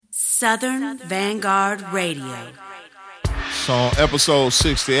Southern Vanguard Radio. So on episode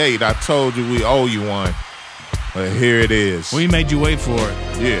 68, I told you we owe you one. But here it is. We made you wait for it.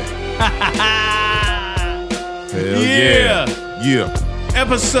 Yeah. Hell yeah. Yeah.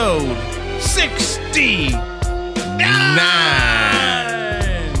 Episode 69.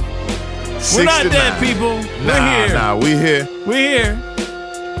 We're not dead, people. We're here. Nah, we here. We're here.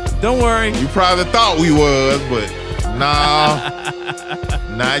 Don't worry. You probably thought we was, but nah,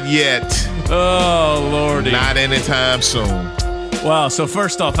 not yet. Oh, Lordy. Not anytime soon. Wow, so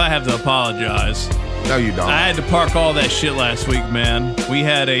first off, I have to apologize. No, you don't. I had to park all that shit last week, man. We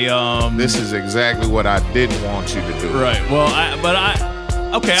had a... This is exactly what I didn't want you to do. Right. Well,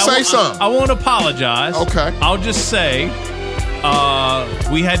 okay. Say something. I won't apologize. Okay. I'll just say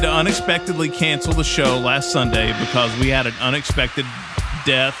we had to unexpectedly cancel the show last Sunday because we had an unexpected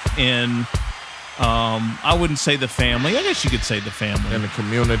death in, I wouldn't say the family. I guess you could say the family. In the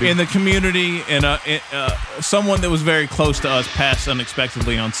community. In the community, and someone that was very close to us passed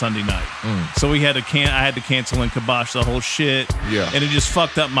unexpectedly on Sunday night. So I had to cancel and kibosh the whole shit. Yeah. And it just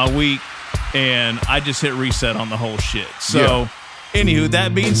fucked up my week, and I just hit reset on the whole shit. So, Anywho,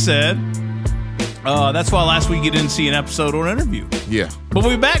 that being said, that's why last week you didn't see an episode or an interview. Yeah. But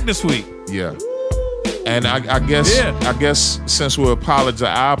we're back this week. Yeah. And I guess since I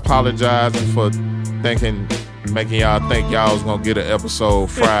apologize for making y'all think y'all was gonna get an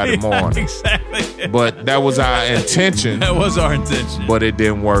episode Friday morning. Exactly. But that was our intention. That was our intention. But it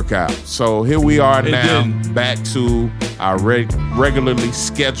didn't work out. So here we are now, back to our regularly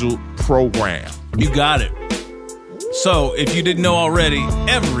scheduled program. You got it. So if you didn't know already,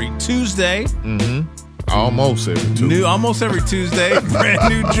 every Tuesday. Almost every Tuesday. Almost every Tuesday, brand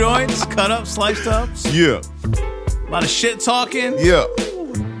new joints, cut up, sliced ups. Yeah. A lot of shit talking. Yeah.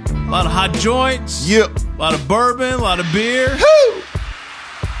 A lot of hot joints. Yep. A lot of bourbon, a lot of beer. Woo!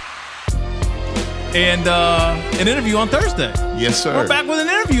 And an interview on Thursday. Yes, sir. We're back with an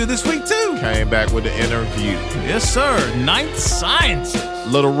interview this week, too. Came back with the interview. Yes, sir. Ninth Sciences.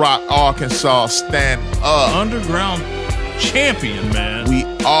 Little Rock, Arkansas, stand up. Underground champion, man. We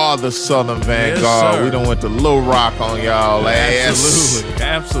are the Southern Vanguard. Yes, sir. We done went to Little Rock on y'all ass.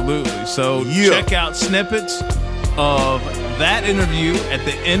 Absolutely. So check out snippets of that interview at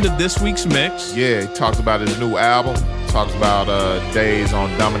the end of this week's mix. Yeah, he talks about his new album. Talks about days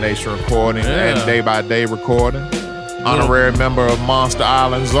on Domination Recording and Day by Day Recording. Honorary member of Monster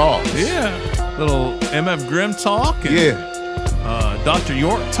Island Czars. Yeah. Little MF Grimm talk. And, Dr.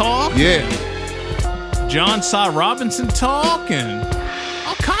 York talk. Yeah. John Cy Robinson talk and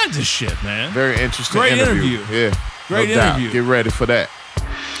all kinds of shit, man. Very interesting Great interview. Yeah. Great no doubt. interview. Get ready for that.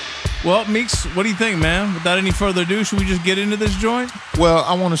 Well, Meeks, what do you think, man? Without any further ado, should we just get into this joint? Well,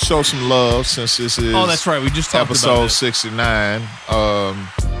 I want to show some love since this is that's right. We just talked episode about 69.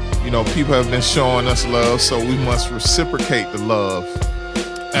 People have been showing us love, so we must reciprocate the love.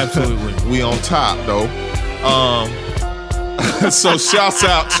 Absolutely. We on top though. So shouts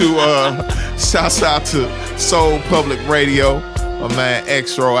out to Soul Public Radio, my man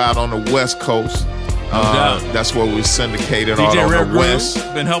X-Ro out on the West Coast. That's where we syndicated DJ on Rare the Groove West.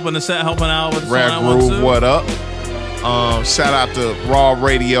 Been helping out with Rare Groove, what up? Shout out to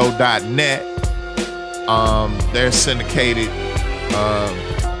rawradio.net. They're syndicated.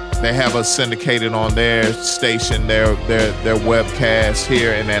 They have us syndicated on their station, their webcast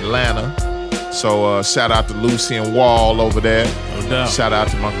here in Atlanta. So shout out to Lucy and Wall over there. No doubt. Shout out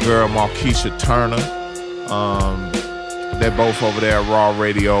to my girl Markeisha Turner. They're both over there at Raw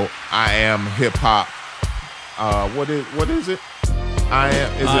Radio. I Am Hip Hop. What is it? I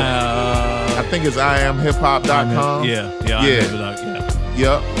think it's IamHipHop.com. Yeah.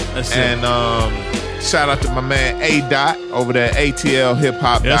 Yep. That's and shout out to my man A-Dot over there at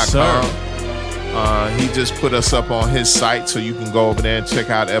ATLHipHop.com. Yes, sir. He just put us up on his site, so you can go over there and check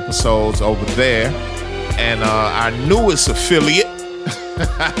out episodes over there. And our newest affiliate,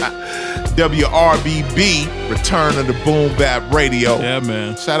 WRBB, Return of the Boom Bap Radio. Yeah,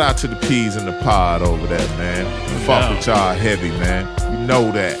 man. Shout out to the P's in the pod over there, man. Fuck with y'all heavy, man. You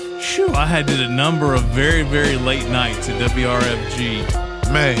know that. Phew, I had did a number of very, very late nights at WRFG.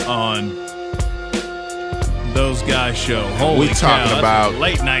 Man. On those guys' show. Holy we cow, talking about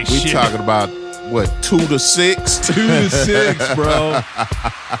late night shit. We talking about what, 2 to 6? 2 to 6, bro.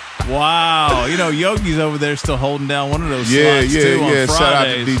 Wow. Yogi's over there still holding down one of those slots too on Fridays. Shout out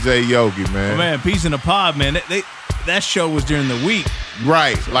to DJ Yogi, man. Oh, man, Peace in the Pod, man. That show was during the week.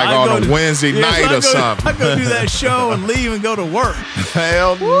 Right, so like on a Wednesday night or something. I go do that show and leave and go to work.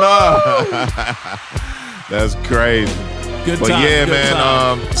 Hell no. That's crazy. Good But time, yeah, good man,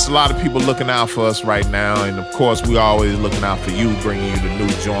 time. it's a lot of people looking out for us right now. And, of course, we always looking out for you, bringing you the new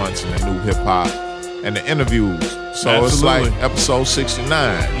joints and the new hip-hop and the interviews. So It's like episode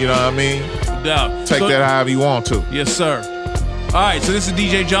 69. You know what I mean? No doubt. Take that however you want to. Yes, sir. All right, so this is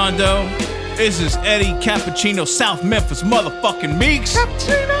DJ John Doe. This is Eddie Cappuccino, South Memphis motherfucking Meeks.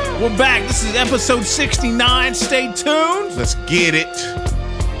 Cappuccino. We're back. This is episode 69. Stay tuned. Let's get it.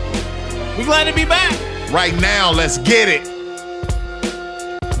 We're glad to be back. Right now, let's get it.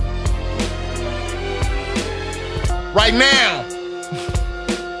 Right now.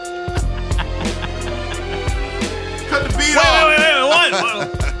 Cut the beat off. Wait. What?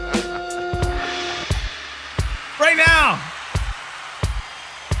 Right now.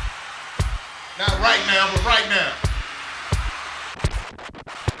 Not right now, but right now.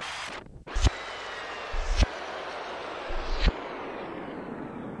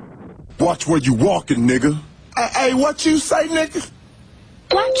 Watch where you walking, nigga. Hey, what you say, nigga?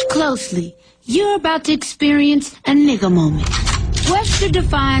 Watch closely. You're about to experience a nigga moment. Webster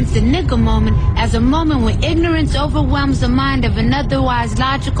defines the nigga moment as a moment when ignorance overwhelms the mind of an otherwise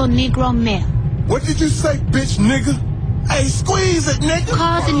logical Negro male, What did you say, bitch, nigga? Hey, squeeze it, nigga.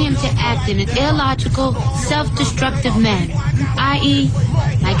 causing him to act in an illogical, self-destructive manner, i.e.,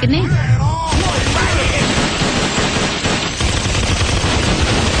 like a nigga.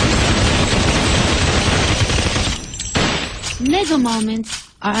 Nigga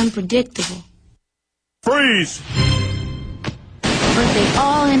moments are unpredictable, Freeze. but they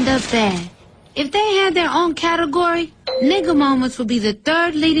all end up bad. If they had their own category, nigga moments would be the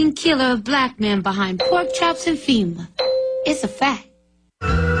third leading killer of black men behind pork chops and FEMA. It's a fact.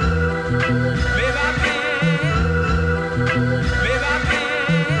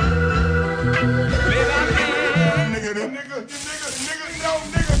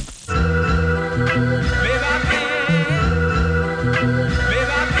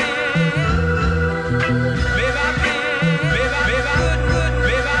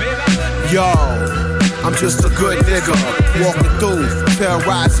 Yo, I'm just a good nigga, walking through,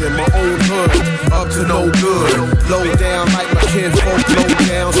 terrorizing my own hood, up to no good, low down like my kinfolk, low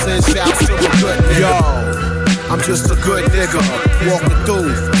down, send shouts to a good nigga. Yo, I'm just a good nigga, walking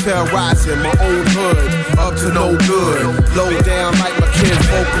through, terrorizing my own hood, up to no good, low down like my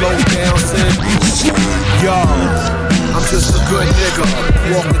kinfolk, low down, send. Yo, I'm just a good nigga,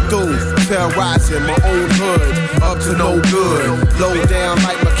 walking through, terrorizing my own hood, up to no good, low down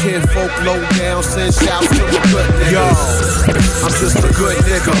like my kinfolk, low down, send shouts to the good niggas. Yo, I'm just a good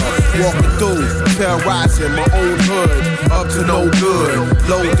nigga, walking through, terrorizing my own hood, up to no good,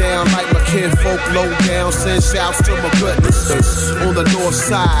 low down like my kinfolk, low down, send shouts to my good niggas. On the north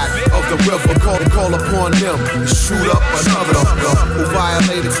side of the river, call upon them, shoot up another who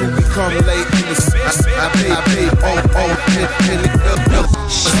violated to become late in the I paid in the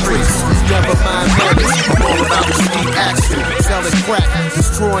streets. Never mind nuggets, I'm all about the street action. Selling crack,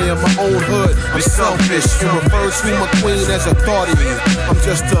 destroying my own hood. I'm selfish and refer to my queen as a thoughty. I'm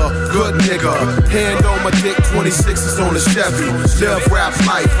just a good nigga. Hand on my dick, 26s on the Chevy. Live rap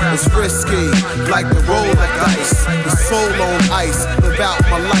life, it's risky, like the roll of dice. The soul on ice, live out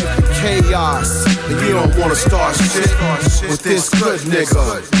my life in chaos. And you don't wanna start shit with this good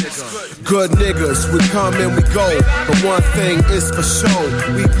nigga. Good niggas, we come and we go, but one thing is for sure,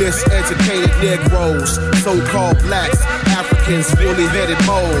 we miseducated Negroes, so-called blacks, Africans, woolly-headed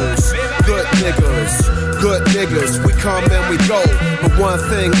moles. Good niggas, we come and we go, but one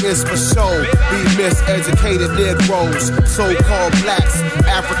thing is for sure, we miseducated Negroes, so-called blacks,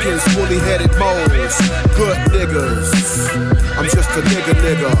 Africans, woolly-headed moles. Good niggas, I'm just a nigga,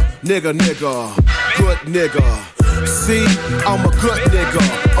 good nigga. See, I'm a good nigga,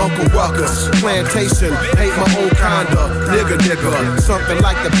 Uncle Ruckus, plantation, hate my own kinda, nigga, something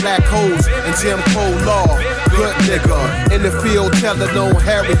like the Black Holes and Jim Crow law, good nigga, in the field telling on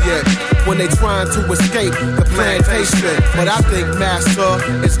Harriet, when they trying to escape the plantation, but I think master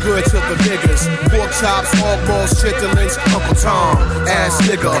is good to the niggas, pork chops, hog balls, chitlins, Uncle Tom, ass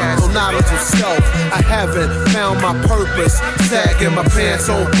nigga, no knowledge of self, I haven't found my purpose, sagging my pants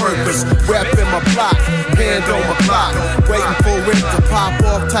on purpose, repping my block, hand on my block, waiting for it to pop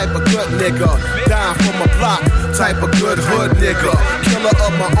off, type of good nigga, dying for my block, type of good hood nigga, killer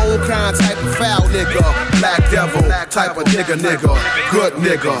of my own kind, type of foul nigga, black devil, type of nigga, good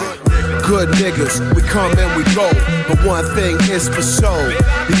nigga. Good niggas, we come and we go, but one thing is for sure,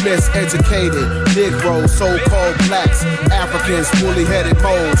 we miseducated Negroes, so-called blacks, Africans, woolly-headed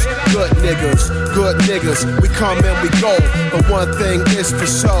moles. Good niggas, we come and we go, but one thing is for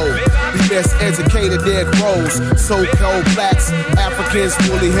sure, we miseducated Negroes, so-called blacks, Africans,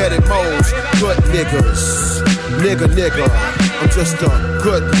 woolly-headed moles. Good niggas. Nigga, I'm just a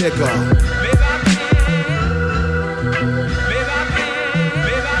good nigga.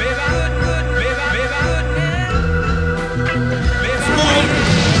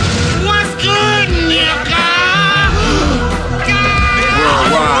 What's good, nigga?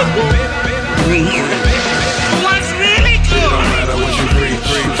 Worldwide. What's really good? No matter what you preach,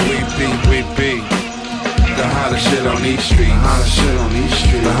 we be the hottest shit on these streets. The hottest shit on these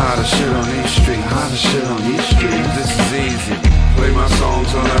streets. The hottest shit on these streets. Hottest shit on these streets. This is easy. Play my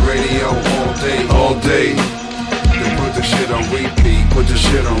songs on the radio all day. Then put the shit on repeat. Put the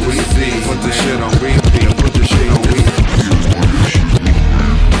shit on repeat. Put the shit on repeat. Put the shit on repeat.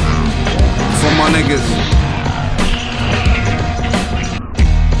 For my niggas.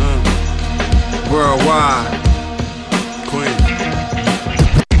 Worldwide. Queen.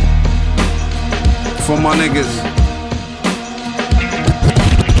 For my niggas.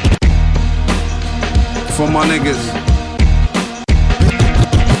 For my niggas.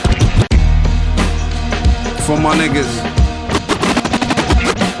 For my niggas.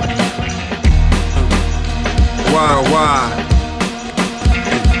 Why?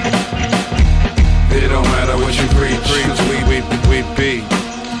 It don't matter what you preach, cause we be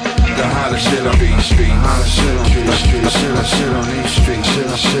the hottest shit on these streets. Hottest shit on these streets. Shit on these streets. Shit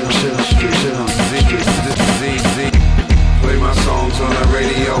on streets. Shit on these streets. This is easy. Play my songs on the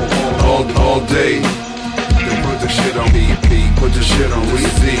radio all day. Then put the shit on repeat. Put the shit on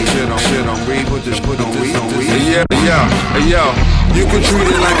repeat. Shit on repeat. Put the shit on repeat. Yo, you can treat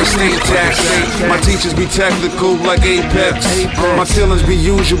it like a state tax. My teachers be technical like Apex. My killers be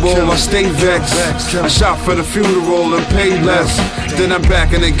usual, I stay vexed. I shop for the funeral and pay less. Then I'm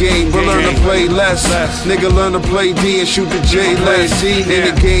back in the game, but learn to play less. Nigga learn to play D and shoot the J less.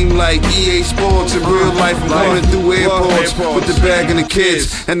 In the game like EA Sports. In real life I'm going through airports with the bag and the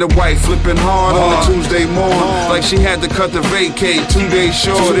kids. And the wife flipping hard on a Tuesday morning. Like she had to cut the vacate 2 days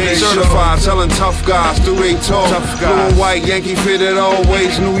short. Certified telling tough guys through they talk. Blue and white Yankee fitted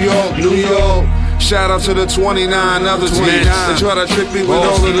always New York. Shout out to the 29 other teams. They try to trick me with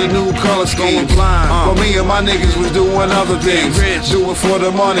all of the new color schemes. But me and my niggas was doing other things. Do it for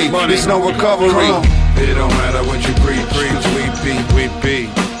the money, there's no recovery. It don't matter what you preach, cause we be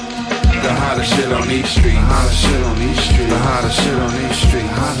the hottest shit on these streets. Hottest shit on these streets. The hottest shit on these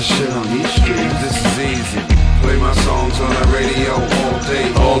streets. Hottest shit on these streets. This is easy. Play my songs on the radio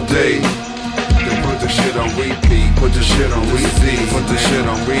all day. Then put the shit on repeat. Put the shit on repeat. Put the shit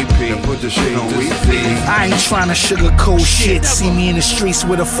on repeat. Put the shit on repeat. I ain't trying to sugarcoat shit. See me in the streets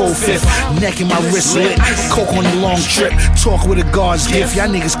with a 4/5, neck in my wrist lit. Coke on a long trip. Talk with a God's gift. Y'all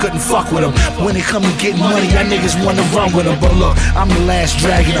niggas couldn't fuck with them. When it come to getting money, y'all niggas wanna run with them. But look, I'm the last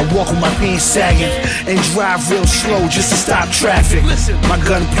dragon. I walk with my pants sagging and drive real slow just to stop traffic. My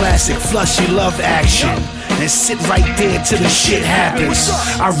gun plastic, flushy love action. And sit right there till the shit happens.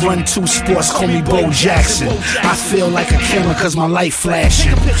 I run 2 sports, call me Bo Jackson. I feel like a killer cause my light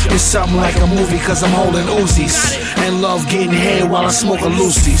flashing. It's something like a movie cause I'm holding Uzis. And love getting head while I smoke a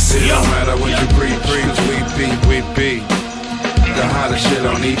Lucy's. It don't matter what you preach, cause we be the hottest shit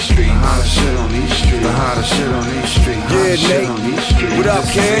on these streets. The hottest shit on these streets. The hottest shit on these streets. Yeah, shit on these streets. What up,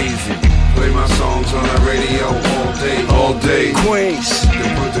 kid? Play my songs on the radio all day. Queens.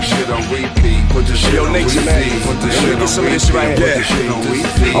 Then put the shit on repeat. Put the shit on repeat. Put the shit on repeat. Put the shit on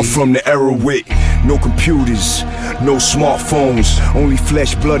repeat. I'm from the era with no computers, no smartphones, only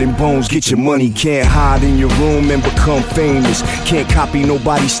flesh, blood, and bones. Get your money, can't hide in your room and become famous. Can't copy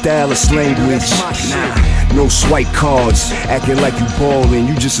nobody's style or language. No swipe cards, acting like you ballin'.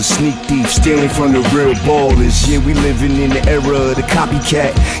 You just a sneak thief, stealing from the real ballers. Yeah, we living in the era of the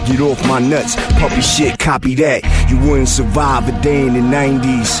copycat. Get off my nuts, puppy shit, copy that. You wouldn't survive a day in the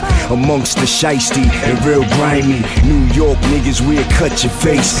 90s amongst the shiesty and real grimy New York niggas. We'll cut your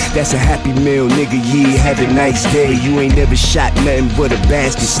face. That's a Happy Meal, nigga. Yeah, have a nice day. You ain't never shot nothing but a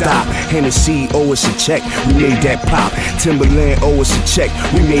basket stop. Hennessy owe us a check, we made that pop. Timberland owe us a check,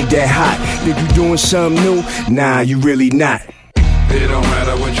 we made that hot. Think you doing something new? Nah, you really not. It don't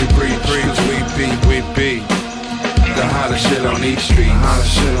matter what you preach, cause we be the hottest shit on these streets. The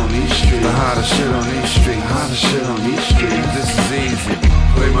hottest shit on these streets. The hottest shit on these streets. Hottest shit on these streets. This is easy.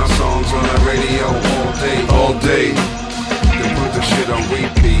 Play my songs on the radio all day. Then put the shit on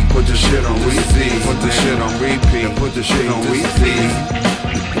repeat. Put the shit on repeat. Put the shit on repeat. Put the shit on repeat.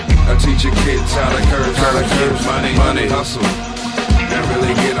 I teach your kids how to curve money, hustle. And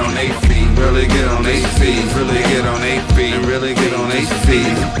really get on 8 feet, really get on 8 feet, really get on 8 feet, and really get on 8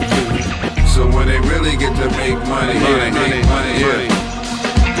 feet. So when they really get to make money,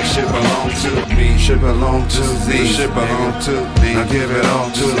 the shit belong to me, shit belong to thee, shit belong to me. I give it all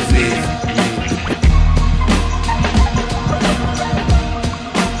to thee.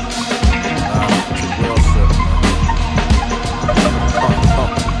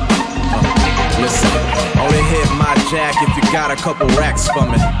 jack if you got a couple racks for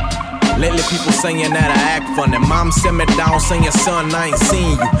me. Lately people saying that I act funny. Mom sent me down saying, son, I ain't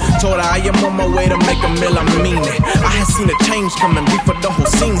seen you. Told her I am on my way to make a meal, I mean it. I had seen a change coming before the whole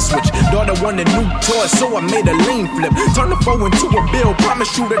scene switch. Daughter wanted new toys, so I made a lean flip. Turn the phone into a bill, promise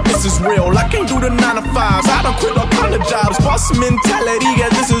you that this is real. I can't do the 9 to 5s, I done quit all kind of jobs. Boss mentality,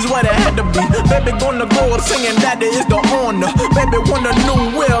 yeah, this is what it had to be. Baby gonna go up singing that is the honor. Baby want a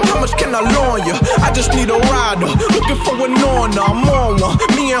new wheel, how much can I loan you? I just need a rider, looking for a Nona. I'm on one,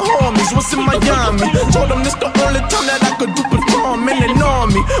 me and homies. Was in Miami. Told them this the only time that I could do perform in an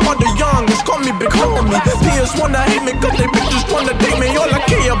army. All the youngest call me big homie. Peers wanna hate me cause they bitches wanna date me. All I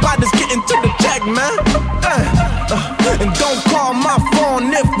care about is getting to the check, man. And don't call my phone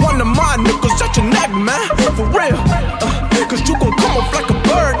if one of my niggas shut your neck, man. For real. Cause you gon' come off like a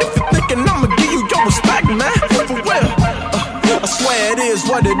bird if you're thinking I'ma give you your respect, man. For real. I swear it is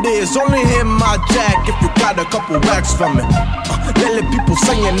what it is. Only hit my jack if you got a couple racks from me. Lately people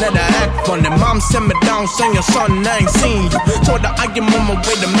saying that I act funny. Mom sent me down saying, son, I ain't seen you. Told her I am on my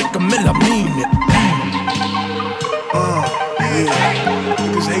way to make a meal, I mean it. Yeah.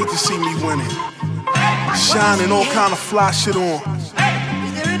 Niggas hate to see me winning. Shining all kind of fly shit on. Is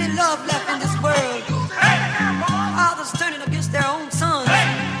there any love left in this world? Fathers turning against their own sons,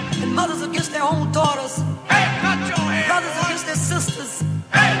 and mothers against their own daughters, brothers against their sisters.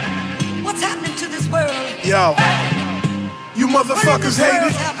 What's happening to this world? Yo, you motherfuckers hate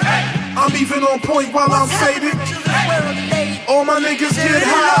it. I'm even on point while I'm faded. All my niggas get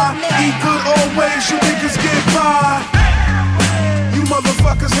high, eat good always, you niggas get by. You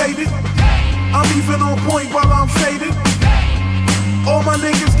motherfuckers hate it. I'm even on point while I'm faded. All my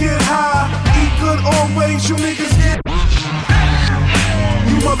niggas get high, eat good always, you niggas get.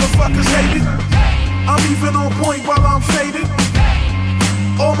 You motherfuckers hate it. I'm even on point while I'm faded.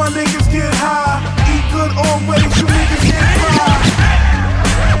 All my niggas get high, eat good always, you niggas get by.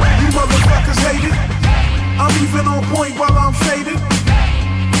 You motherfuckers hate it. I'm even on point while I'm faded.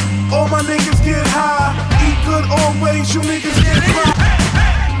 All my niggas get high, eat good always, you niggas get by.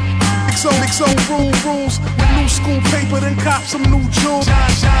 XO rules with new school paper, then cop some new jewels.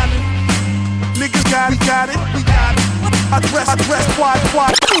 Shining. Niggas got it. I dress aquatic.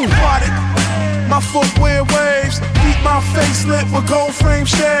 My footwear waves, keep my face lit with gold frame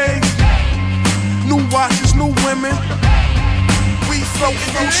shades. New watches, new women. We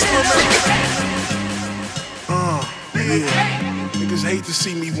floating, you swimming. Yeah. Niggas hate to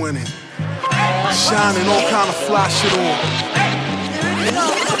see me winning. Shining all kind of fly shit on.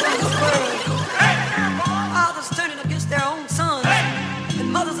 Fathers turning against their own sons,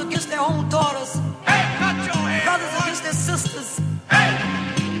 and mothers against their own daughters, brothers against their sisters.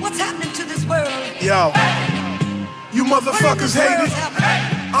 What's happening to this world? Yo, you motherfuckers hate it.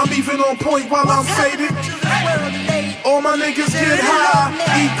 I'm even on point while I'm faded. All my niggas get high,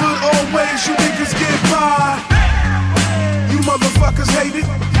 eat good always, you niggas get by. You motherfuckers hate it.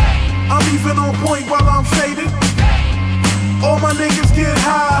 I'm even on point while I'm faded. All my niggas get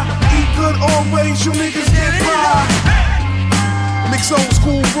high, eat good always, you niggas get by. Mix old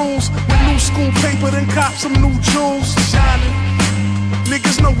school rules with new school paper, then cop some new jewels. Shining.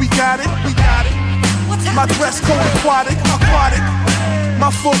 Niggas know we got it. My dress code aquatic. My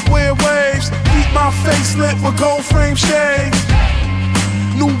footwear waves, keep my face lit with gold frame shades.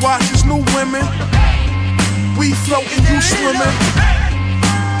 New watches, new women. We floating, you swimming.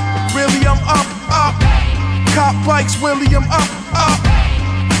 Really, I'm up. Cop bikes, Willie, I'm up.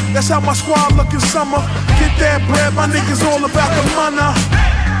 That's how my squad look in summer. Get that bread, my niggas all about the money.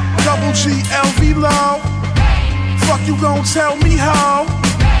 Double G, LV low. Fuck you gon' tell me how?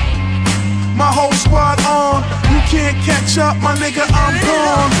 My whole squad on. You can't catch up, my nigga, I'm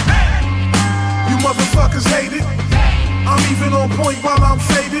gone. You motherfuckers hate it. I'm even on point while I'm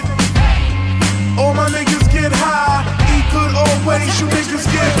faded. All my niggas get high, eat good always, you niggas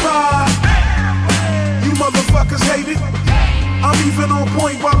get by. You motherfuckers hate it. I'm even on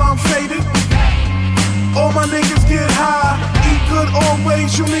point while I'm faded. All my niggas get high, eat good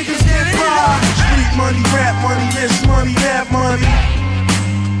always, you niggas get by. Street money, rap money, this money, that money.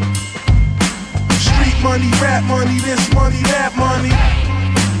 Street money, rap money, this money, that money.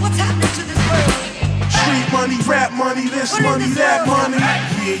 What's happening to this world? Street money, rap money, this money, that money. Yeah.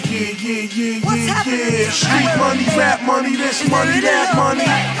 Street money, rap money, this money, that money.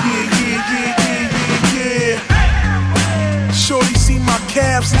 Yeah. Shorty seen my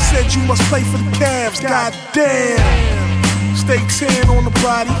calves and said you must play for the Cavs. God damn. Stay tan on the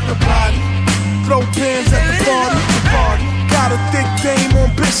body. Throw pins at the party. Got a thick dame on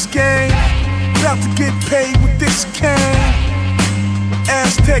Biscayne. About to get paid with this cane.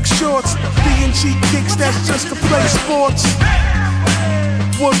 Aztec shorts, D&G kicks, that's just to play sports.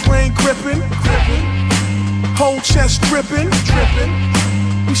 Wood grain gripping, whole chest dripping.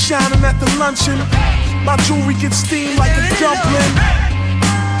 We shining at the luncheon, my jewelry gets steamed like a dumpling.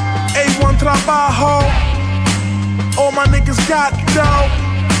 A1 trabajo, all my niggas got dough.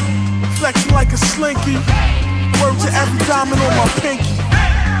 Flexing like a slinky, word to every diamond on my pinky.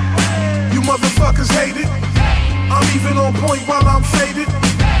 You motherfuckers hate it, I'm even on point while I'm faded.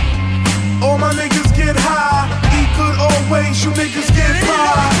 All my niggas get high, eat good always, you niggas get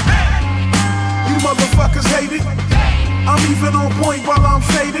by. You motherfuckers hate it, I'm even on point while I'm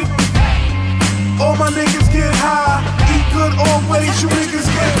faded. All my niggas get high, eat good always, you niggas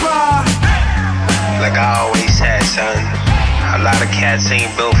get by. Like I always said, son, a lot of cats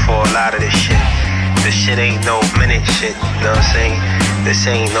ain't built for a lot of this shit. This shit ain't no minute shit, you know what I'm saying? This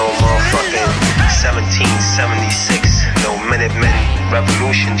ain't no motherfucking 1776, no Minutemen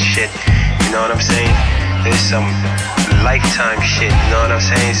revolution shit, you know what I'm saying? There's some lifetime shit, you know what I'm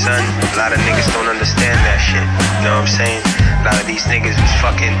saying, son? A lot of niggas don't understand that shit, you know what I'm saying? A lot of these niggas was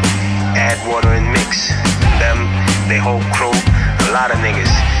fucking add water and mix. Them, they whole crew, a lot of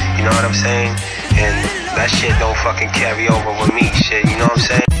niggas, you know what I'm saying? And that shit don't fucking carry over with me, shit, you know what I'm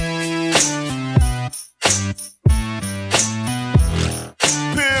saying?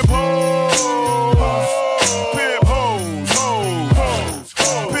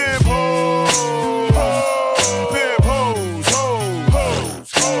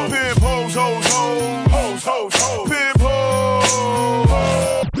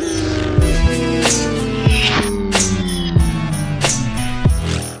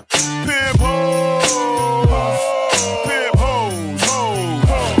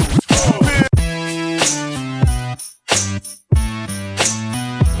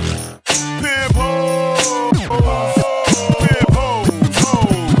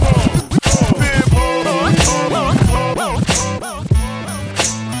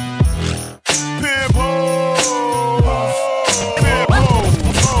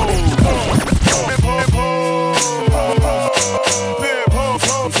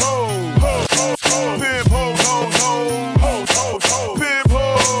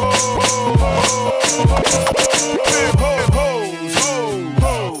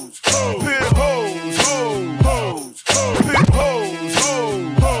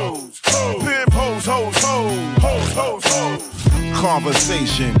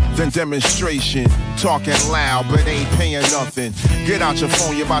 Conversation, then demonstration. Talking loud, but ain't paying nothing. Get out your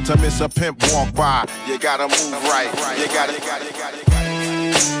phone, you're about to miss a pimp walk by. You gotta move right. You gotta.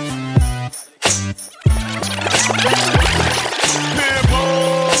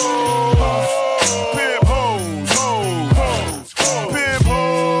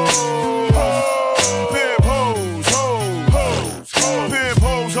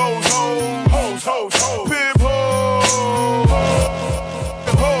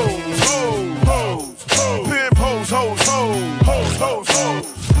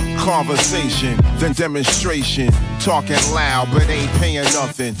 Conversation, then demonstration. Talking loud, but ain't paying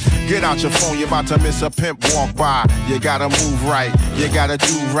nothing. Get out your phone, you're about to miss a pimp walk by. You gotta move right, you gotta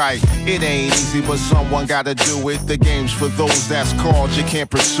do right. It ain't easy, but someone gotta do it. The game's for those that's called, you can't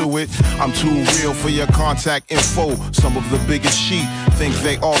pursue it. I'm too real for your contact info. Some of the biggest sheep think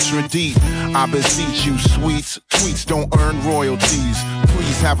they ultra deep. I beseech you, sweets. Tweets don't earn royalties.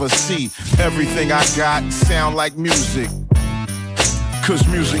 Please have a seat. Everything I got sound like music, 'cause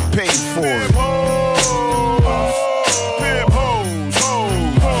music paid for it.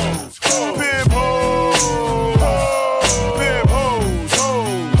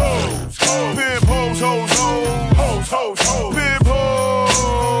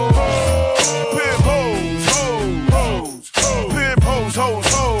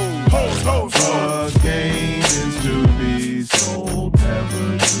 The game is to be sold,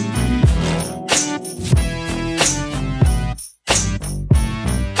 never to be sold.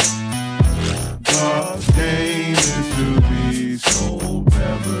 The game is to be sold,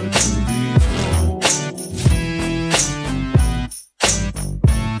 never to be sold.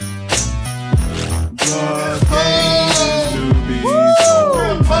 The game is to be sold,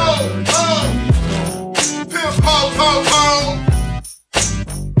 never to be sold. Pimp, ho, ho, ho.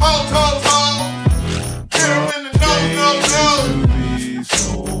 Ho, ho, ho. Get him in the no.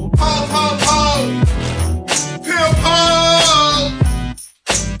 Ho, ho, ho. Pimp, ho.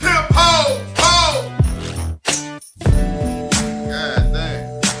 Pimp, ho, ho. God damn.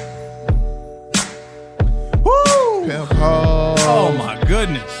 Woo! Pimp, ho. Oh my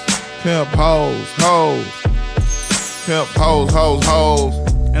goodness. Pimp, hoes, hoes. Pimp, hoes, hoes, hoes.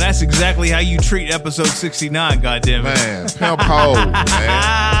 And That's exactly how you treat episode 69, goddammit. Man, pimp hole,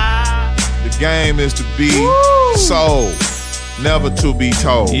 man. The game is to be sold, never to be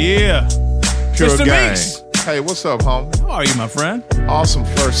told. Yeah. Pure Mr. game. Meeks. Hey, what's up, homie? How are you, my friend? Awesome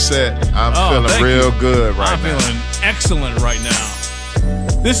first set. I'm feeling real good right now. I'm feeling excellent right now.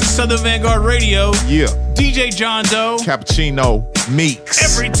 This is Southern Vanguard Radio. Yeah. DJ John Doe. Cappuccino Meeks.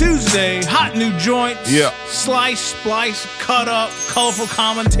 Every Tuesday, hot new joints. Yeah. Slice, splice, cut up, colorful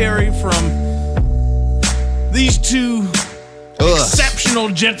commentary from these two exceptional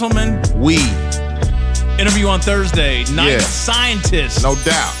gentlemen. We. Interview on Thursday. Night Yeah. Scientist. No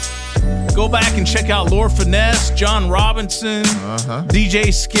doubt. Go back and check out Lord Finesse, John Robinson, DJ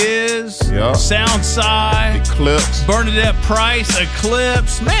Skiz, Soundside, Eclipse, Bernadette Price,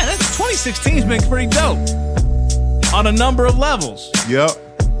 Eclipse. Man, that 2016's been pretty dope on a number of levels. Yep.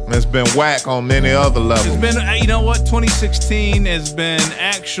 It's been whack on many other levels. It's been, you know what? 2016 has been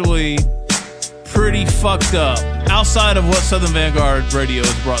actually pretty fucked up outside of what Southern Vanguard Radio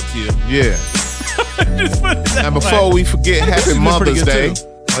has brought to you. Yeah. And before we forget, happy Mother's Day.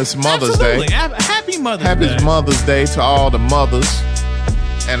 It's Mother's Day. Happy Mother's Day. Happy Mother's Day to all the mothers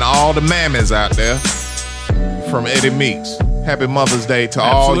and all the mammies out there from Eddie Meeks. Happy Mother's Day to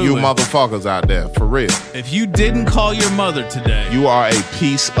all you motherfuckers out there, for real. If you didn't call your mother today, you are a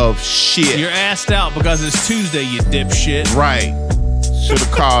piece of shit. You're assed out because it's Tuesday, you dipshit. Right. Should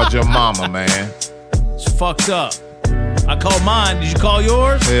have called your mama, man. It's fucked up. I called mine. Did you call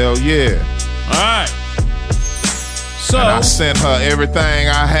yours? Hell yeah. All right. So, and I sent her everything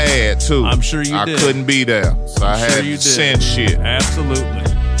I had, too. I'm sure you did. I couldn't be there, so I had to send shit. Absolutely.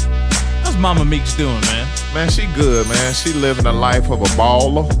 How's Mama Meeks doing, man? Man, she good, man. She living the life of a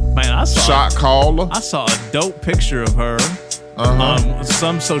baller. Man, I saw shot caller. I saw a dope picture of her on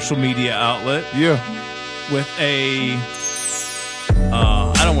some social media outlet. Yeah. With a,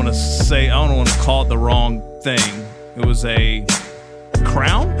 I don't want to call it the wrong thing. It was a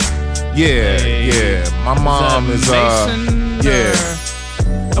crown? Yeah. My mom is my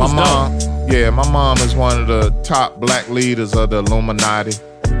mom is one of the top black leaders of the Illuminati.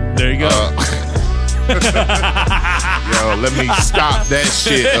 There you go. Yo, let me stop that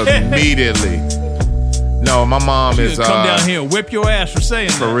shit immediately. No, my mom is come down here and whip your ass for saying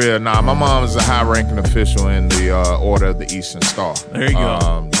that. For real. Nah, my mom is a high-ranking official in the Order of the Eastern Star. There you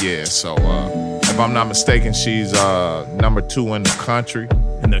go. Yeah, so if I'm not mistaken, she's number 2 in the country.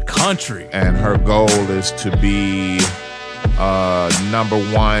 In the country. And her goal is to be number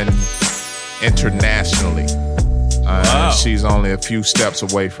 1 internationally. Wow. She's only a few steps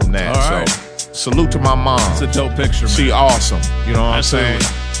away from that. All right. So salute to my mom. It's a dope picture, man. She awesome. You know what I'm saying?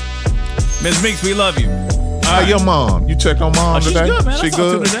 Ms. Meeks, we love you. How your mom? You checked on mom today? She's good, man. She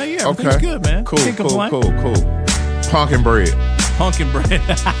good? Today. Yeah, everything's good, man. Cool. Pumpkin bread. Pumpkin bread.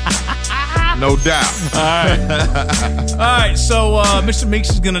 No doubt. All right. So Mr.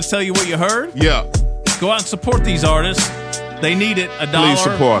 Meeks is going to tell you what you heard. Yeah. Go out and support these artists. They need it. $1. Please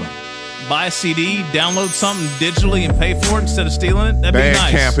support them. Buy a CD, download something digitally and pay for it instead of stealing it. That'd be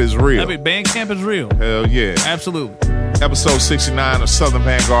nice. Bandcamp is real. Bandcamp is real. Hell yeah. Absolutely. Episode 69 of Southern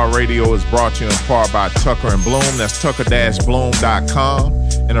Vanguard Radio is brought to you in part by Tucker & Bloom. That's tucker-bloom.com.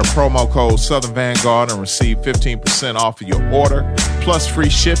 Enter promo code Southern Vanguard and receive 15% off of your order, plus free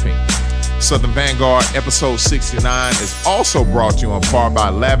shipping. Southern Vanguard episode 69 is also brought to you in part by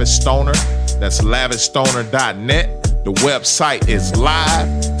Lavish Stoner. That's lavishstoner.net. The website is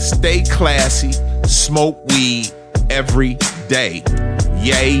live. Stay classy. Smoke weed every day.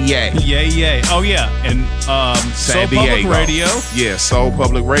 Yay, yay. Yay, yay. Oh, yeah. And San Soul Diego. Public Radio. Yeah, Soul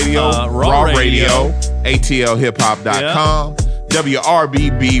Public Radio. Raw Radio. ATLHipHop.com.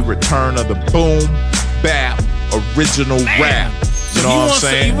 WRBB, Return of the Boom Bap Original Rap. You know what I'm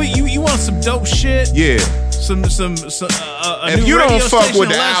saying? You want some dope shit? Yeah. Some if you don't fuck with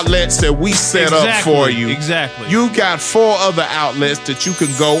the outlets that we set up for you, you got 4 other outlets that you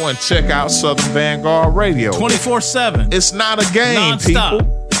can go and check out Southern Vanguard Radio 24/7. It's not a game, non-stop.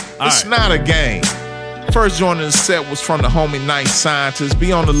 people. It's not a game. First joining the set was from the homie Nice Scientist.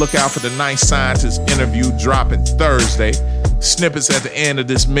 Be on the lookout for the Nice Scientist interview dropping Thursday. Snippets at the end of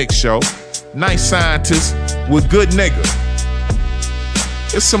this mix show. Nice Scientist with good niggas.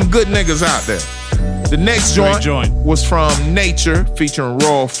 There's some good niggas out there. The next joint was from Nature featuring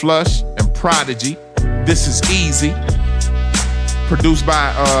Royal Flush and Prodigy. This is Easy. Produced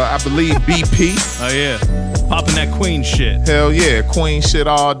by, I believe, BP. Oh, yeah. Popping that Queen shit. Hell yeah. Queen shit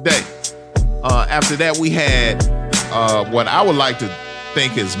all day. After that, we had what I would like to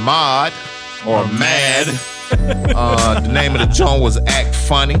think is Mod or Mad. The name of the joint was Act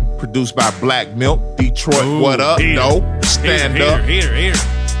Funny. Produced by Black Milk. Detroit, what up? Heater. No. Stand Heater, up. Heater.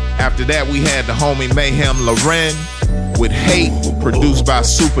 After that, we had the homie Mayhem Loren with Hate, produced by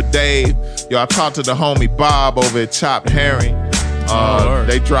Super Dave. Yo, I talked to the homie Bob over at Chopped Herring.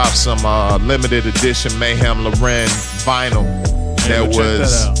 They dropped some limited edition Mayhem Loren vinyl that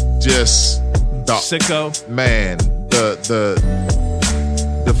was just the sicko. Man, the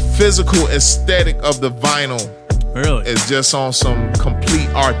physical aesthetic of the vinyl really is just on some complete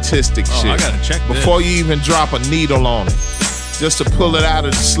artistic shit. I gotta check this. Before you even drop a needle on it. Just to pull it out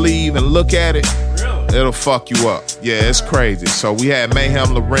of the sleeve and look at it, it'll fuck you up. Yeah, it's crazy. So we had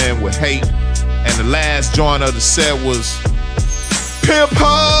Mayhem Loren with Hate, and the last joint of the set was Pimp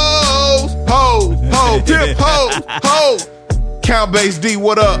Hoes, Pimp Hoes. Count Bass D,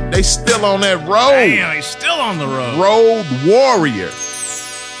 what up? They still on that road. Damn, they still on the road. Road Warrior.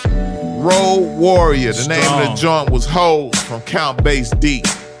 Road Warrior. The name of the joint was Hoes from Count Bass D.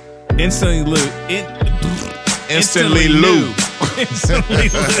 Instantly Lou. Instantly Lou. Instantly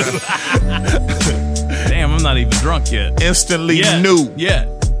Lou. Damn, I'm not even drunk yet. Instantly New. Yeah.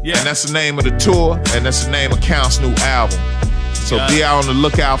 And that's the name of the tour, and that's the name of Count's new album. So be out on the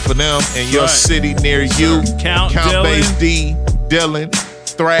lookout for them in your city near you. Count Bass D, Dylan,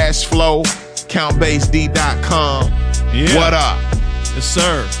 Thrash Flow, CountBassD.com. Yeah. What up? Yes,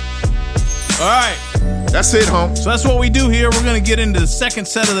 sir. All right. That's it, home. So that's what we do here. We're going to get into the second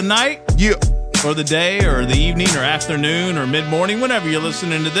set of the night. Yeah. Or the day, or the evening, or afternoon, or mid-morning, whenever you're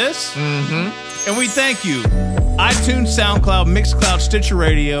listening to this. Mm-hmm. And we thank you. iTunes, SoundCloud, Mixcloud, Stitcher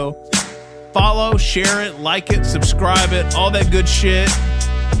Radio. Follow, share it, like it, subscribe it, all that good shit.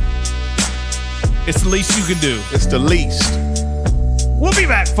 It's the least you can do. It's the least. We'll be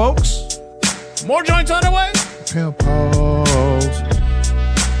back, folks. More joints on the way. Pimp Hoes.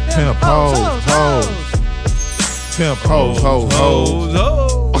 Pimp Hoes. Hoes. Pimp Hoes. Hoes. Hoes.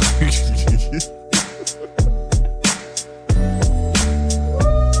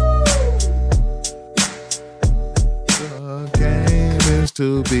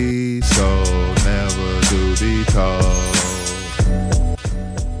 To be so, never to be told.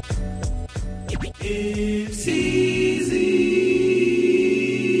 It's easy.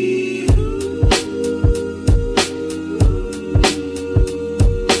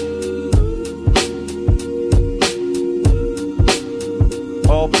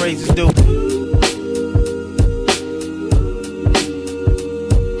 All praises due.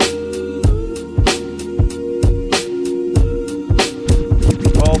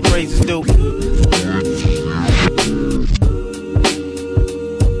 Praises due.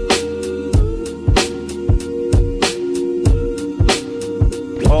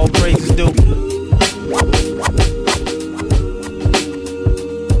 All praises due.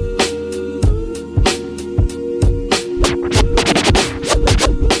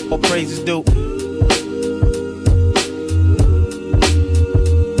 All praises due.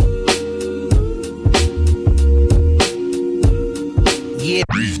 Yeah.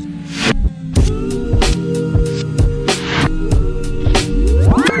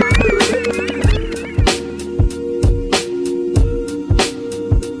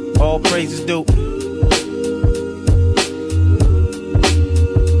 All praises due.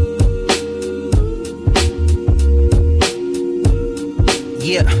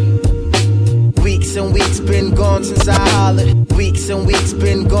 Yeah. Weeks and weeks been gone since I hollered. Weeks and weeks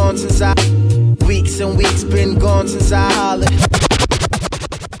been gone since I. Weeks and weeks been gone since I hollered.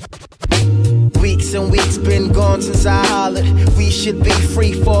 Weeks and weeks been gone since I hollered. We should be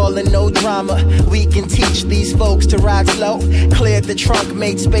free falling, no drama. We can teach these folks to ride slow. Cleared the trunk,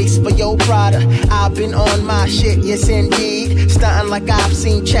 made space for your Prada. I've been on my shit, yes indeed. Stunting like I've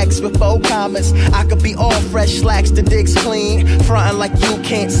seen checks with 4 commas. I could be all fresh slacks, the dick's clean. Frontin' like you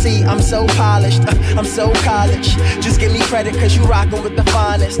can't see, I'm so polished. I'm so college. Just give me credit cause you rockin' with the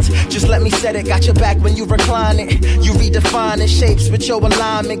finest. Just let me set it, got your back when you recline it. You redefining shapes with your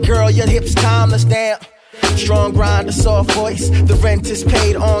alignment. Girl, your hips timeless, damn. Strong grind, a soft voice. The rent is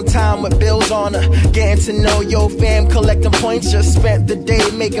paid on time with bills on her. Getting to know your fam, collecting points. Just spent the day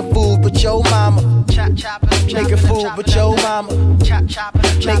making food with your mama. Making food with your mama.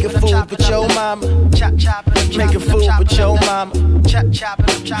 Making food with your mama. Making food with your mama.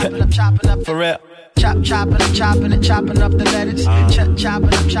 For real. Chopping up the lettuce. Chopping up the lettuce.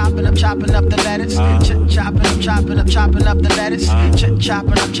 Chopping up the lettuce. Chopping up the lettuce. Chopping up the lettuce. Chopping up the lettuce.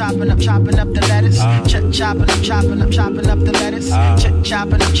 Chopping up the lettuce.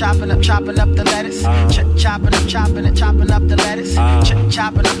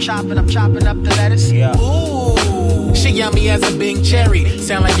 Chopping up the lettuce. Ooh, she yummy as a Bing cherry.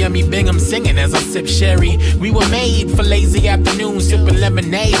 Sound like Yummy Bingham singing as I sip sherry. We were made for lazy afternoons, sipping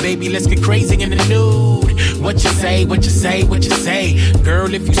lemonade, baby. Let's get crazy in the news. mood. What you say, what you say, what you say?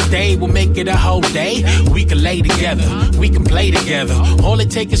 Girl, if you stay, we'll make it a whole day. We can lay together, we can play together. All it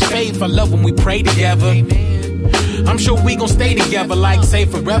takes is faith, I love when we pray together. I'm sure we gon' stay together like say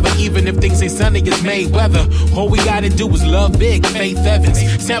forever. Even if things ain't sunny, it's May weather. All we gotta do is love big, Faith Evans.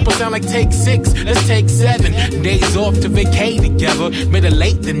 Sample sound like take 6, let's take 7 days off to vacay together. Better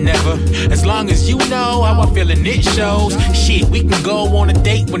late than never. As long as you know how I feel and it shows. Shit, we can go on a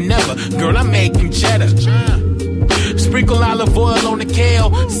date whenever. Girl, I'm making cheddar. Sprinkle olive oil on the kale.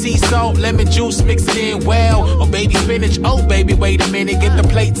 Sea salt, lemon juice, mix it in well. Oh, baby spinach, oh, baby, wait a minute. Get the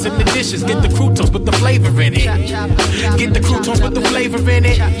plates and the dishes. Get the croutons, put the flavor in it. Get the croutons, put the flavor in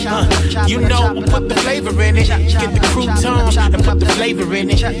it. You know, we'll put the flavor in it. Get the croutons and put the flavor in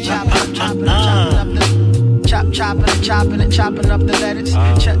it. Chopping up the lettuce. Chopping up the lettuce.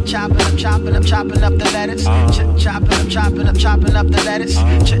 Chopping up the lettuce. Chopping up the lettuce. Chopping up the lettuce.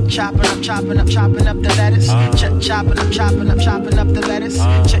 Chopping up the lettuce. Chopping up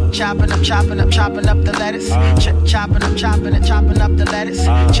the lettuce.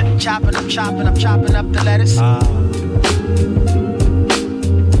 Chopping up the lettuce.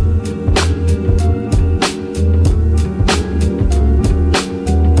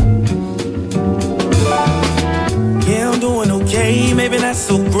 Maybe not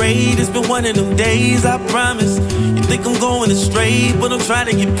so great. It's been one of them days, I promise. You think I'm going astray, but I'm trying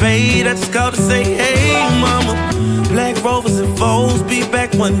to get paid. I just called to say, hey, mama. Black Rovers and foes, be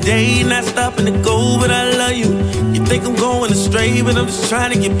back one day. Not stopping to go, but I love you. You think I'm going astray, but I'm just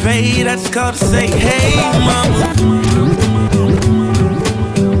trying to get paid. I just called to say, hey, mama.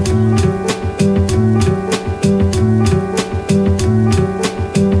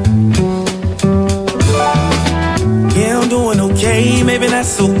 Maybe not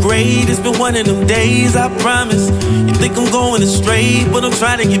so great. It's been one of them days, I promise. You think I'm going astray, but I'm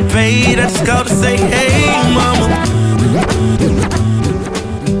trying to get paid. I just called to say, hey, mama.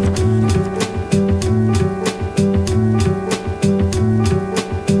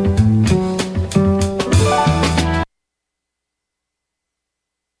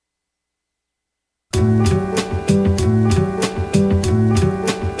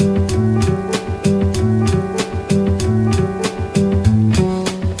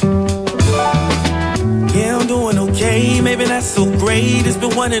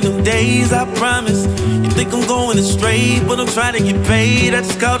 One of them days, I promise. You think I'm going astray, but I'm trying to get paid. I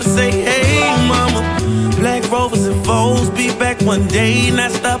just called to say, hey, mama. Black Rovers and foes, be back one day.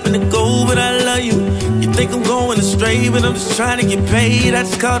 Not stopping to go, but I love you. You think I'm going astray, but I'm just trying to get paid. I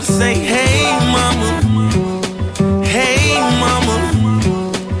just called to say, hey, mama. Hey, mama.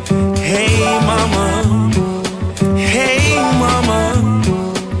 Hey, mama. Hey, mama.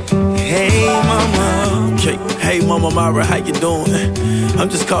 Hey, mama. Okay. Hey, Mama Mara, how you doing? I'm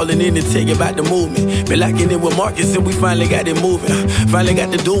just calling in to tell you about the movement. Been locking in with Marcus and we finally got it moving. Finally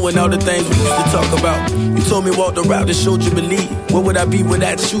got to doing all the things we used to talk about. You told me walk the route and showed you believe. Where would I be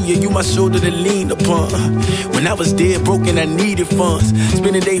without you? Yeah, you my shoulder to lean upon. When I was dead, broken, I needed funds.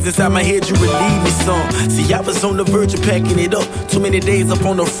 Spending days inside my head, you relieved me some. See, I was on the verge of packing it up. Too many days up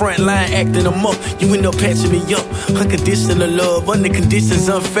on the front line, acting them up. You end up patching me up. Unconditional love, under conditions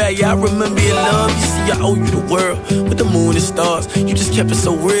unfair. Yeah, I remember your love. You see, I owe you the world with the moon and stars. You just kept it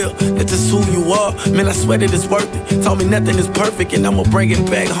so real, that's just who you are. Man, I swear that it's worth it. Told me nothing is perfect, and I'ma bring it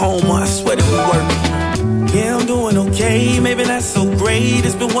back home. I swear that we worth it. Yeah, I'm doing okay, maybe not so great.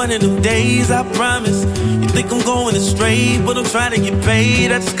 It's been one of them days, I promise. You think I'm going astray, but I'm trying to get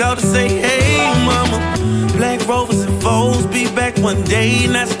paid. I just called to say, hey, mama. Black Rovers and foes, be back one day.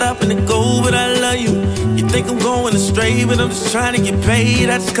 Not stopping to go, but I love you. You think I'm going astray, but I'm just trying to get paid.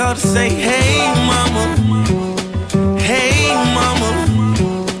 I just called to say, hey, mama. Hey, mama.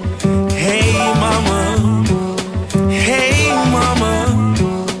 Hey, mama. Hey, mama.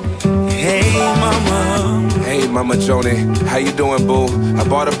 Hey, mama. Hey, Mama Joni, how you doing, boo? I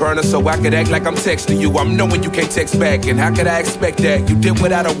bought a burner so I could act like I'm texting you. I'm knowing you can't text back, and how could I expect that? You did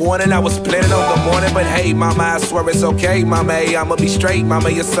without a warning, I was planning on the morning. But hey, Mama, I swear it's okay, Mama, hey, I'ma be straight. Mama,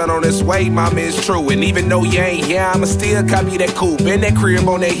 your son on his way, Mama, it's true. And even though you ain't here, I'ma still copy that coupe in that crib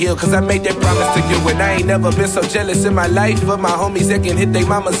on that hill, cause I made that promise to you. And I ain't never been so jealous in my life of my homies that can hit they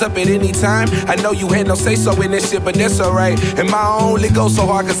mamas up at any time. I know you had no say-so in this shit, but that's alright. And my only go so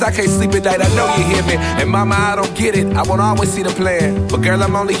hard cause I can't sleep at night, I know you hear me. And Mama, I don't get it, I won't always see the plan. But girl,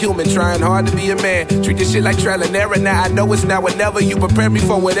 I'm only human, trying hard to be a man. Treat this shit like trial and error, now I know it's now or never. You prepare me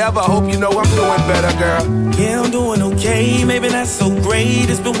for whatever, I hope you know I'm doing better, girl. Yeah, I'm doing okay, maybe not so great.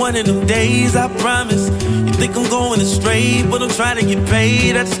 It's been one of them days, I promise. You think I'm going astray, but I'm trying to get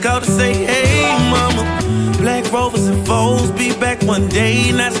paid. I just called to say, hey, mama. Black Rovers and foes, be back one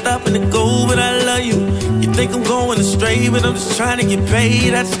day, not stopping to go, but I love you. You think I'm going astray, but I'm just trying to get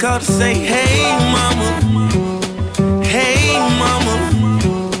paid. I just called to say, hey mama, hey mama,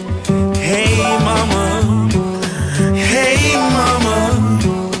 hey mama, hey mama,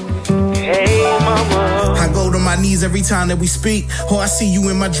 hey mama. I go to my knees every time that we speak. Oh, I see you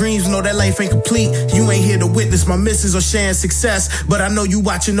in my dreams, know that life ain't complete. You ain't here to witness my misses or sharing success, but I know you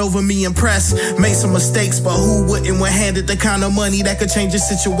watching over me impressed. Made some mistakes, but who wouldn't when handed the kind of money that could change the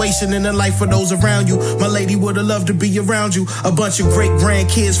situation in the life for those around you? My lady would've loved to be around you. A bunch of great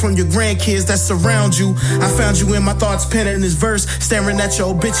grandkids from your grandkids that surround you. I found you in my thoughts penning this verse, staring at your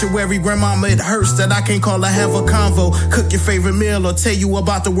obituary. Grandmama, it hurts that I can't call her, have a convo, cook your favorite meal, or tell you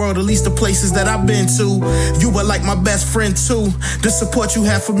about the world, at least the places that I've been to. You were like my best friend too. The support you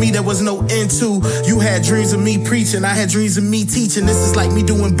had for me, there was no end to. You had dreams of me preaching, I had dreams of me teaching. This is like me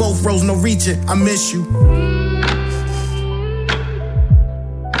doing both roles, no reaching. I miss you.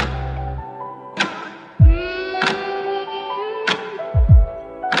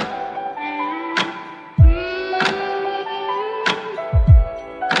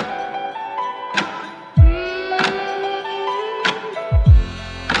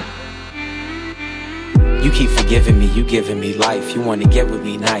 You keep forgiving me, you giving me life. You wanna get with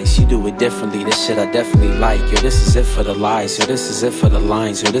me nice, you do it differently. This shit I definitely like. Yo, this is it for the lies. Yo, this is it for the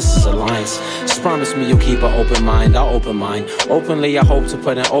lines. Yo, this is alliance. Just promise me you'll keep an open mind. I'll open mine. Openly, I hope to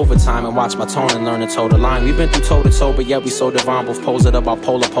put in overtime and watch my tone and learn to toe the line. We've been through toe to toe, but yet we so divine. Both pose it about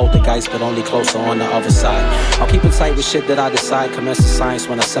polar poltergeist, but only closer on the other side. I'll keep it tight with shit that I decide. Commence the science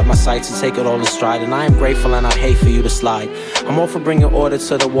when I set my sights and take it all in stride. And I am grateful and I'd hate for you to slide. I'm all for bringing order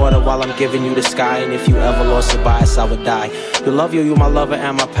to the water while I'm giving you the sky. And if you ever lost your bias, I would die. You love you my lover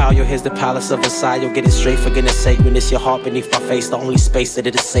and my pal. Yo, here's the palace of Versailles. You'll get it straight for goodness sake. When it's your heart beneath my face, the only space that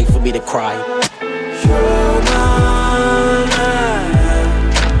it is safe for me to cry. You're my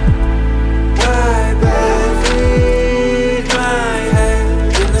baby, my head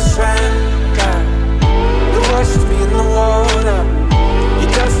in the sand. You washed me in the water, you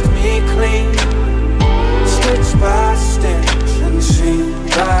dusted me clean, stitch by stitch and scene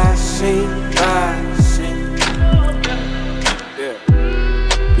by scene by scene.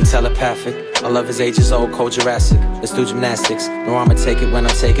 You telepathic. My love is ages old, cold Jurassic. Let's do gymnastics. No, I'ma take it when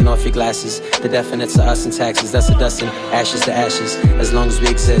I'm taking off your glasses. The definite to us in taxes, that's a dustin'. Ashes to ashes, as long as we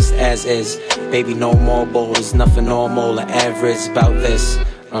exist, as is. Baby, no more boulders, nothing normal or average about this.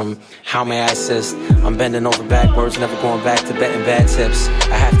 How may I assist? I'm bending over backwards, never going back to betting bad tips.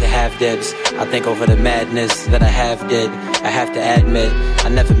 I have to have dibs. I think over the madness that I have did. I have to admit, I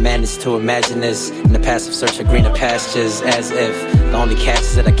never managed to imagine this. In the passive search of greener pastures, as if the only catch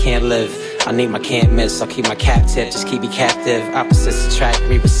is that I can't live. I need my can't miss, I'll keep my cap tip, just keep me captive. Opposites attract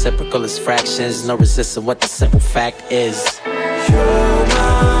me, reciprocal is fractions. No resisting what the simple fact is. You're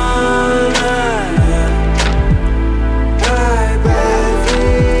my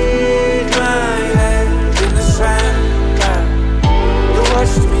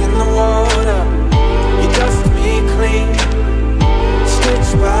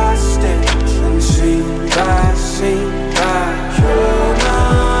by stitch and scene by scene by you're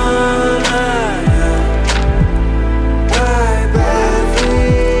mine. My bed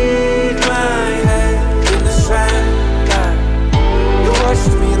feed my head in the sand. You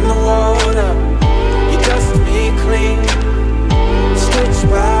washed me in the water, you dusted me clean. Stitch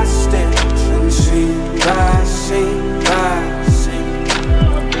by stitch and scene by scene by scene.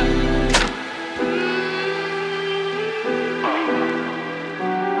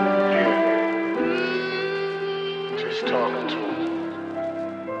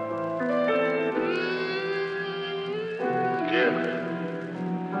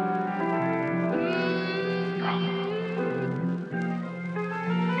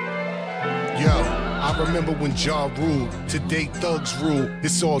 I remember when Ja ruled, today thugs rule.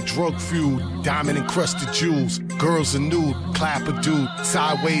 It's all drug fueled, diamond encrusted jewels. Girls are nude, clap a dude,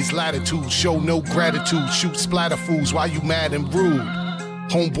 sideways latitude, show no gratitude, shoot splatter fools while you mad and rude.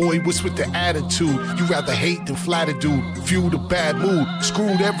 Homeboy, what's with the attitude? You rather hate than flatter dude, fueled a bad mood,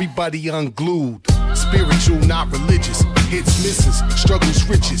 screwed everybody unglued. Spiritual, not religious, hits, misses, struggles,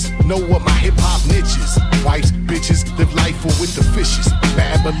 riches, know what my hip-hop niches. Wives, bitches, live life for with the fishes.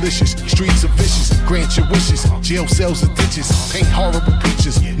 Bad, malicious, streets are vicious, grant your wishes. Jail cells are ditches, paint horrible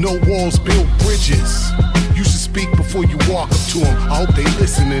pictures. No walls, build bridges. You should speak before you walk up to them. I hope they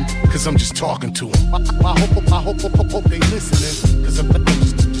listening, cause I'm just talking to them. I hope they listening, cause I'm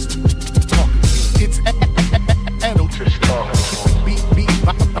just talking to them. It's Edo, just talking to them. Beat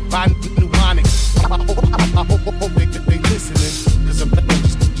by mnemonics. I hope they listening, cause I'm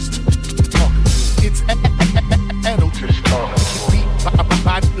just talking to them. It's Edo, just talking to them.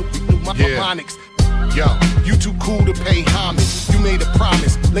 mnemonics. Yo, you too cool to pay homage. You made a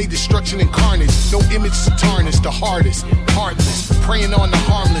promise, lay destruction and carnage. No image to tarnish, the hardest, heartless. Preying on the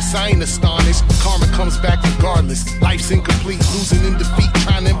harmless, I ain't astonished. Karma comes back regardless. Life's incomplete, losing in defeat.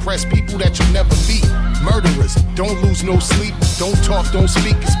 Trying to impress people that you'll never meet. Murderers, don't lose no sleep. Don't talk, don't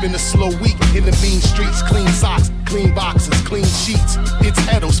speak, it's been a slow week. In the mean streets, clean socks, clean boxes, clean sheets. It's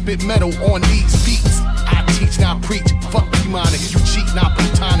Edo, spit metal on these beats. I teach, not preach, fuck demonic. You cheat, not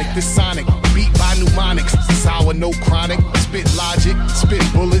plutonic, this sonic. Beat by mnemonics, sour, no chronic. Spit logic, spit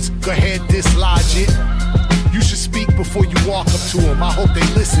bullets, go ahead, dislodge it. You should speak before you walk up to them. I hope they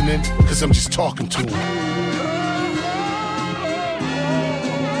listening, cause I'm just talking to them.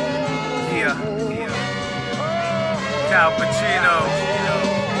 Yeah. Cal Pacino.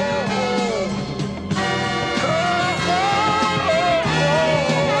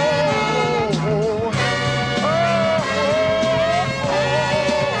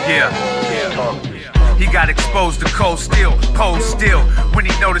 Yeah. He got exposed to cold steel, cold steel. When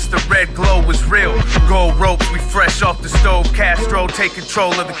he noticed the red glow was real. Gold ropes, we fresh off the stove. Castro, take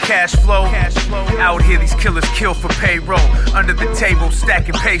control of the cash flow. Out here, these killers kill for payroll. Under the table,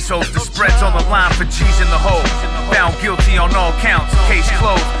 stacking pesos. The spreads on the line for G's in the hole. Found guilty on all counts, case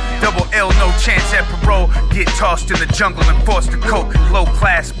closed. Double L, no chance at parole. Get tossed in the jungle and forced to coke. Low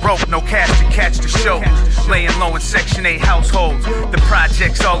class, broke, no cash to catch the show. Laying low in Section 8 households. The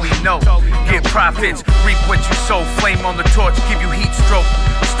project's all we know. Get profits, reap what you sow. Flame on the torch, give you heat stroke.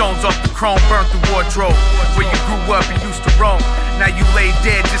 Stones off the chrome, burnt the wardrobe. Where you grew up and used to roam. Now you lay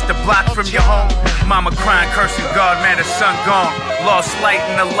dead just a block from your home. Mama crying, cursing God, man, her son gone. Lost light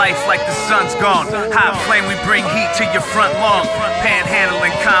in the life like the sun's gone. Hot flame, we bring heat to your front lawn.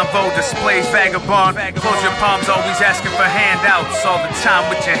 Panhandling, convo, displays, vagabond. Close your palms, always asking for handouts. All the time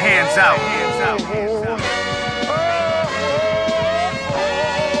with your hands out.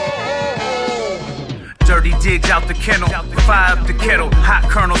 Dirty digs out the kennel, fire up the kettle. Hot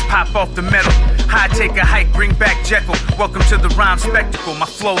kernels pop off the metal. High take a hike, bring back Jekyll. Welcome to the rhyme spectacle. My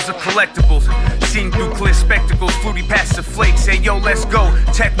flows are collectibles. Seen through clear spectacles. Fruity past the flakes. Say yo, let's go.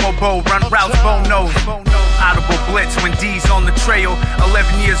 Tecmo Bow, run routes, bone nose. Audible blitz when D's on the trail.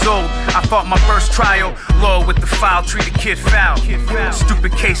 11 years old, I fought my first trial. Law with the file, treat a kid foul.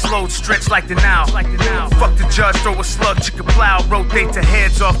 Stupid case load, stretch like the now. Fuck the judge, throw a slug, chicken plow. Rotate the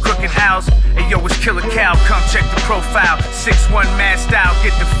heads off crooked house. Hey yo, it's Killer Cow, come check the profile. 6'1" mad style,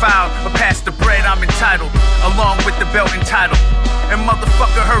 get defiled. Or pass the bread, I'm entitled. Along with the belt and title. And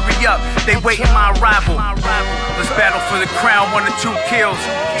motherfucker, hurry up, they waiting my arrival. Let's battle for the crown, 1 or 2 kills.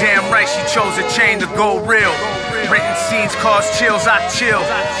 Damn right, she chose a chain to go real. Written scenes cause chills, I chill.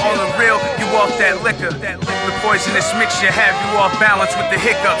 On the real, you off that liquor. The poisonous mixture have you off balance with the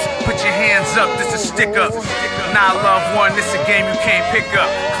hiccups. Put your hands up, this a stick up. Nah, love one, this a game you can't pick up.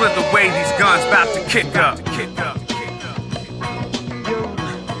 Clear the way, these guns bout to kick up.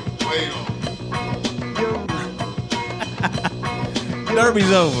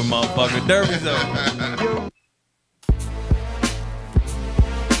 Derby's over, motherfucker. Derby's over.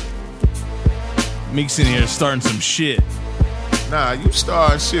 Meek's in here starting some shit. Nah, you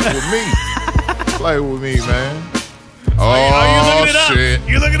starting shit with me. Play with me, man. Oh, are you looking it shit. up?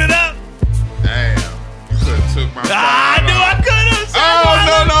 You looking it up? Damn. You could have took my I knew I could have. Oh,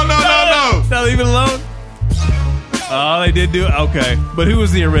 no. Now leave it alone. Oh, they did do it. Okay. But who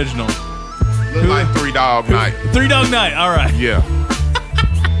was the original? Look like 3 Dog Night. 3 Dog Night. All right. Yeah.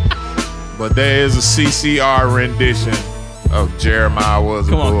 But there is a CCR rendition of Jeremiah Was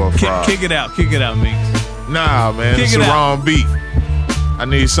a Bullfrog. Kick it out. Kick it out, Meeks. Nah, man. It's the wrong beat. I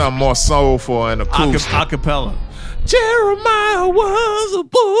need something more soulful and acoustic. Acapella. Jeremiah was a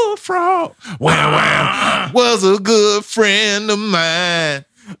bullfrog. Wow. Was a good friend of mine.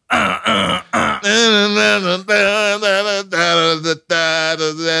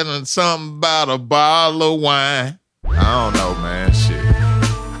 Something about a bottle of wine. I don't know, man. Shit.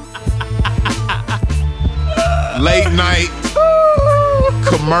 Late night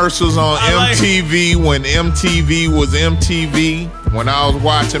commercials on MTV when MTV was MTV. When I was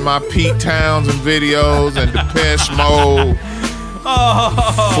watching my Pete Townsend videos and Depeche Mode,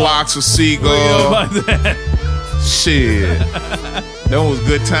 Flocks of Seagulls. Shit. That was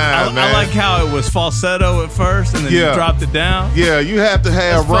good times, man. I like how it was falsetto at first and then you dropped it down. Yeah, you have to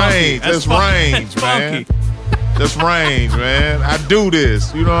have range. That's range, That's man. That's range, man. I do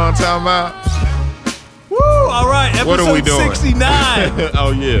this. You know what I'm talking about? Woo! All right, episode what are we doing? 69.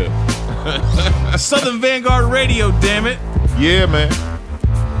 Oh, yeah. Southern Vanguard Radio, damn it. Yeah, man.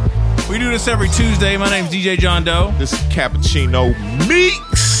 We do this every Tuesday. My name's DJ John Doe. This is Cappuccino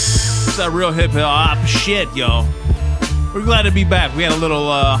Meeks. It's that real hip hop shit, y'all. We're glad to be back. We had a little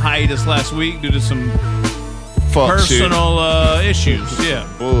hiatus last week due to some personal issues. Yeah.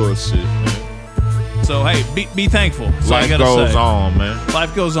 Bullshit, man. So, hey, be thankful. That's all I Life gotta goes say. on, man.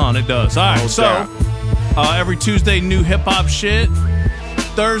 Life goes on. It does. All right. No So, doubt. every Tuesday, new hip-hop shit.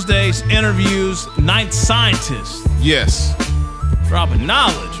 Thursdays, interviews. Ninth Scientist. Yes. Dropping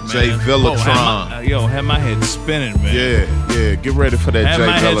knowledge, man. Jay Villatron. Had my head spinning, man. Yeah. Get ready for that Had Jay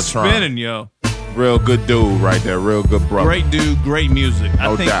my head Villatron. spinning, yo. Real good dude right there. Real good brother. Great dude, great music.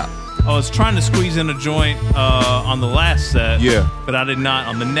 No doubt. I was trying to squeeze in a joint on the last set. Yeah. But I did not.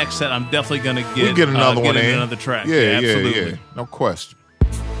 On the next set, I'm definitely going to We get another one in. another track. Yeah, absolutely. No question.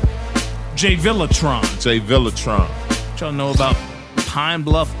 Jay Villatron. Jay Villatron. What y'all know about Pine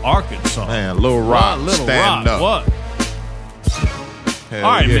Bluff, Arkansas? Man, Little Rock. Little stand Rock. up. What? Hell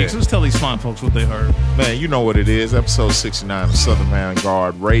All right, yeah. Meeks, let's tell these fine folks what they heard. Man, you know what it is. Episode 69 of Southern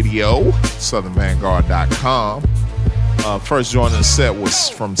Vanguard Radio, southernvanguard.com. First joint in the set was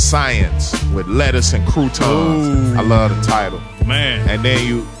from Science with Lettuce and Croutons. Ooh. I love the title. Man. And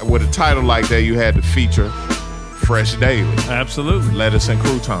then with a title like that, you had to feature Fresh Daily. Absolutely. Lettuce and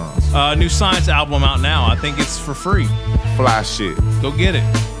Croutons. New Science album out now. I think it's for free. Fly shit. Go get it.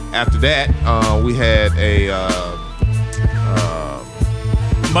 After that, we had a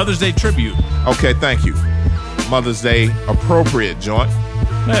Mother's Day tribute. Okay, thank you. Mother's Day appropriate joint.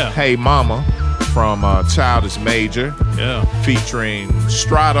 Yeah. Hey Mama from Childish Major. Yeah. Featuring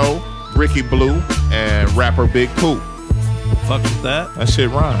Strato, Ricky Blue, and rapper Big Pooh. Fuck with that. That shit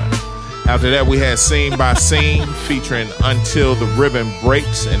rhymed. After that, we had Scene by Scene featuring Until the Ribbon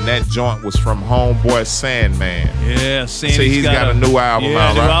Breaks, and that joint was from Homeboy Sandman. Yeah, See, he's got a new album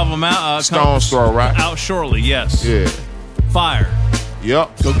out, new right? album out. Stone's Throw, right? Out shortly, yes. Yeah. Fire.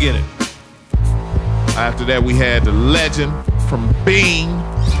 Yep. Go get it. After that, we had the legend from Bean,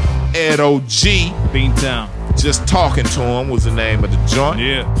 Ed O.G. Beantown. Just Talking to Him was the name of the joint.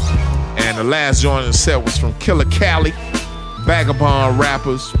 Yeah. And the last joint in the set was from Killer Cali, Vagabond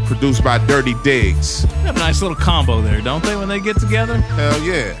Rappers, produced by Dirty Diggs. They have a nice little combo there, don't they, when they get together? Hell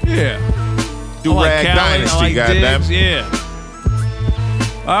yeah. Yeah. Do Rag Dynasty, goddamn. Yeah.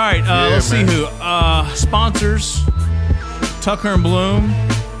 All right, let's see who. Sponsors, Tucker and Bloom,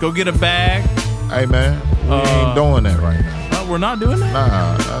 go get a bag. Hey, man, we ain't doing that right now. We're not doing that?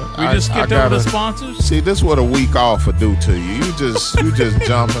 Nah. We just skipped over the sponsors? See, this is what a week off will do to you. You just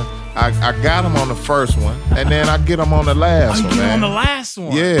jumping. I got them on the first one, and then I get them on the last one, You man. on the last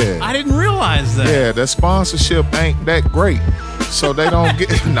one? Yeah. I didn't realize that. Yeah, the sponsorship ain't that great. So they don't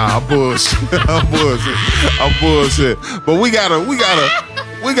get I'm bullshit. I'm bullshit. But we got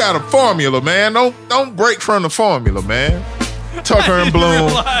a formula, man. Don't break from the formula, man. Tucker and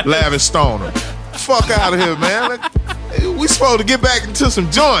Bloom, Lavish Stoner. Fuck out of here, man. We supposed to get back into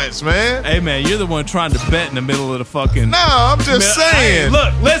some joints, man. Hey, man, you're the one trying to bet in the middle of the fucking... No, I'm just saying. Hey,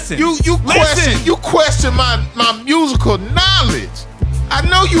 look, listen. You question my musical knowledge. I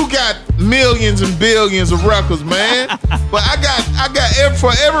know you got millions and billions of records, man. But I got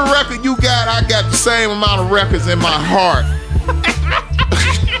for every record you got, I got the same amount of records in my heart.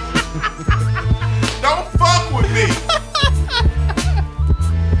 Don't fuck with me.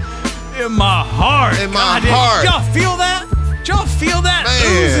 In my heart. In my heart. Y'all feel that? Y'all feel that Man,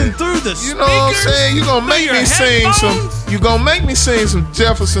 oozing through the speakers? You know what I'm saying? You gonna make me sing some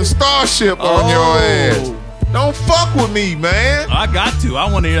Jefferson Starship on your ass. Don't fuck with me, man. I got to.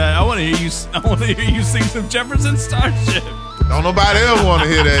 I want to hear you sing some Jefferson Starship. Don't nobody else want to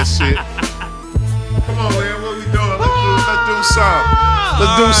hear that shit. Come on, man. What we doing? Let's do something.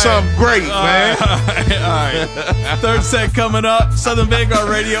 Let's do something great, man. All right. Third set coming up. Southern Vanguard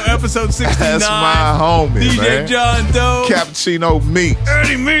Radio, episode 69. That's my homie, DJ man. John Doe. Cappuccino Meeks.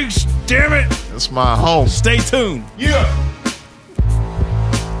 Eddie Meeks, damn it. That's my homie. Stay tuned. Yeah.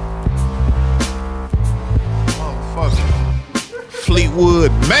 Motherfucker.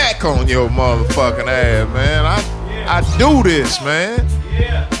 Fleetwood Mac on your motherfucking ass, man. I do this, man.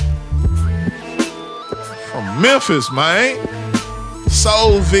 Yeah. From Memphis, man.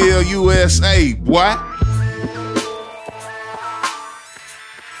 Soulville, USA, boy.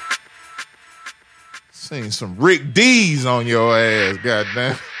 Seen some Rick D's on your ass,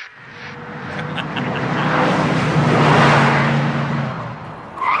 goddamn.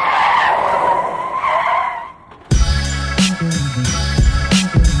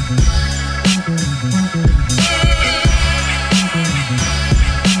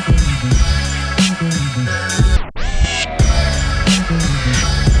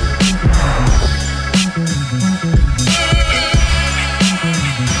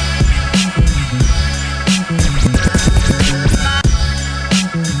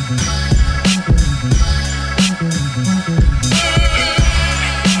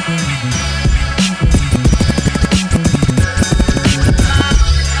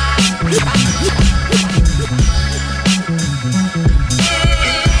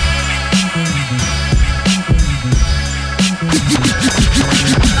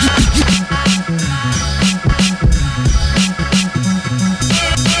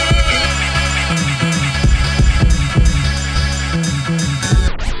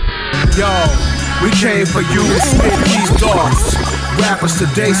 Yo, we came for you to spit these thoughts. Rappers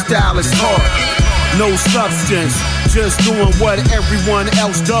today style is hard. No substance, just doing what everyone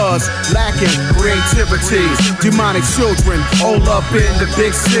else does. Lacking creativity, demonic children all up in the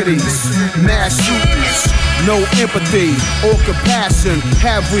big cities. Mass shootings, no empathy or compassion.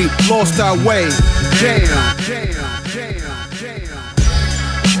 Have we lost our way? Damn.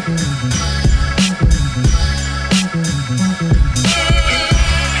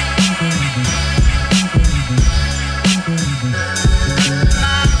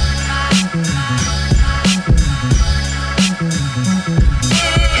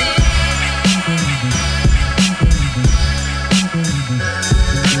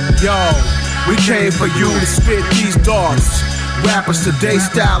 Yo, we came for you to spit these darts. Rappers today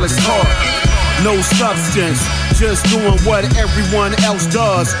style is hard. No substance, just doing what everyone else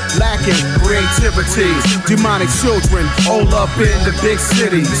does. Lacking creativity, demonic children all up in the big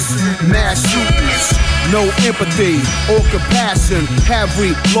cities. Mass shootings, no empathy or compassion. Have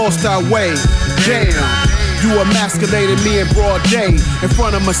we lost our way? Damn. You emasculated me in broad day in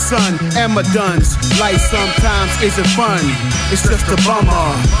front of my son and my duns. Life sometimes isn't fun, it's just a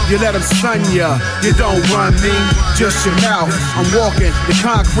bummer. You let them stun ya, you don't run me, just your mouth. I'm walking the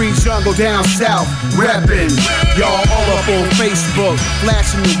concrete jungle down south, reppin'. Y'all all up on Facebook,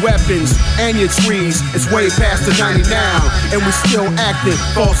 flashing your weapons and your trees. It's way past the 90 now, and we still acting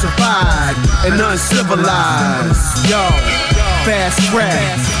falsified and uncivilized. Yo, fast track,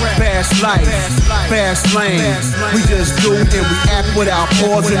 fast life, fast lane. We just do and we act without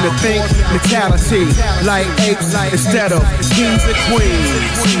pausing to think. Mentality like apes instead of kings and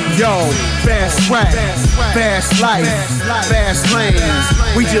queens. Yo, fast track, fast life, fast lane.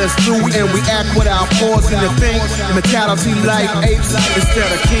 We just do and we act without pausing to think. Mentality like apes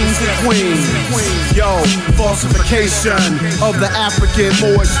instead of kings and queens. Yo, falsification of the African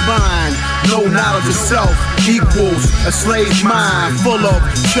Moorish mind. No knowledge of self equals a slave mind full of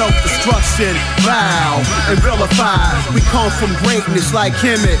self-destruction, vile and vilified. We come from greatness like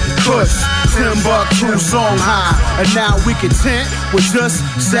Kemet, Kush, Timbuktu, Song High, and now we content with just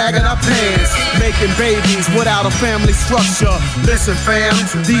sagging our pants, making babies without a family structure. Listen, fam,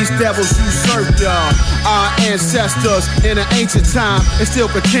 these devils usurped our ancestors in an ancient time. It still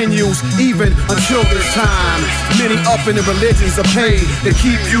continues even until this time. Many up in the religions are paid to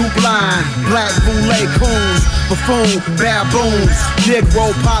keep you blind. Black boule coons, buffoon, baboons,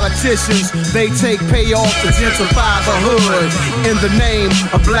 Negro politicians, they take payoff to gentrify the hood in the name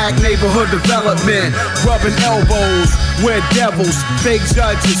of black neighborhood development. Rubbing elbows where devils, fake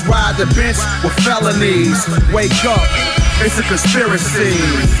judges ride the bench with felonies. Wake up, it's a conspiracy.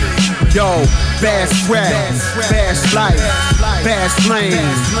 Yo, fast track, fast life, fast lane.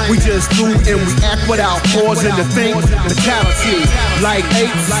 We just do and we act without pausing to think. Mentality like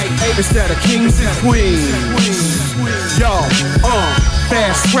apes instead of kings and queens. Yo,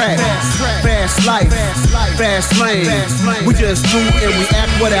 fast track, fast life, fast lane. We just do and we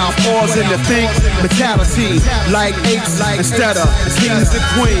act without pausing to think. Mentality like apes instead of kings and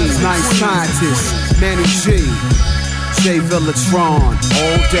queens. Nice scientist, Manny G, J Villatron,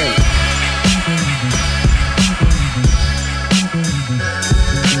 all day.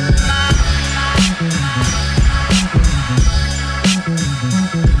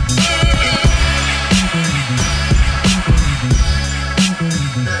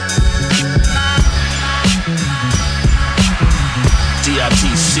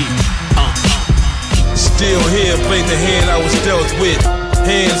 Still here, played the hand I was dealt with.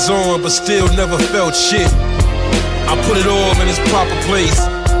 Hands on, but still never felt shit. I put it all in its proper place.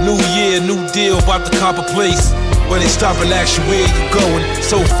 New year, new deal, about to cop a place. Where they stop and ask you where you going.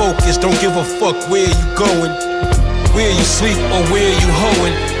 So focused, don't give a fuck where you going. Where you sleep or where you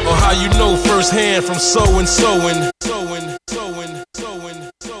hoeing. Or how you know firsthand from sowing.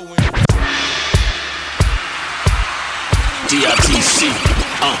 DITC,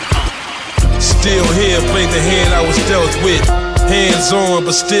 Still here, played the hand I was dealt with. Hands on,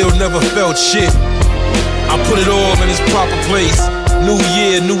 but still never felt shit. I put it all in its proper place. New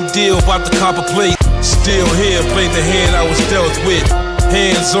year, new deal, about to cop a plate. Still here, played the hand I was dealt with.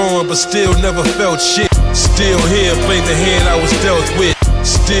 Hands on, but still never felt shit. Still here, played the hand I was dealt with.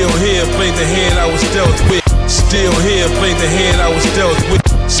 Still here, played the hand I was dealt with. Still here, played the hand I was dealt with.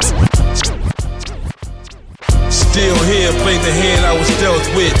 Still here, played the hand I was dealt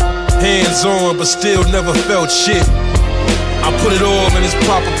with. Hands on, but still never felt shit. I put it all in its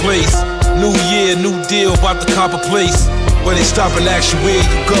proper place. New year, new deal, about to cop a place. Where they stop and ask you where you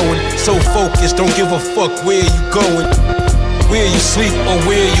going. So focused, don't give a fuck where you going. Where you sleep or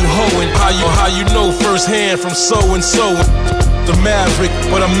where you hoeing. How you know firsthand from sowing. the Maverick,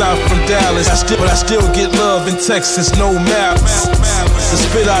 but I'm not from Dallas. But I still get love in Texas, no maps. The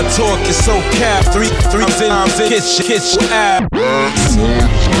spit I talk is so capped. Three times in kitchen app.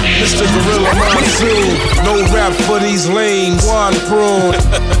 Mr. Gorilla Monsoon, no rap for these lanes. Juan Prune.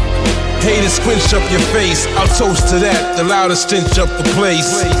 Haters squinch up your face. I'll toast to that, the loudest stench up the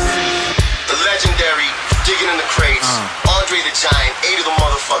place. The legendary, digging in the crates. Andre the Giant, A to the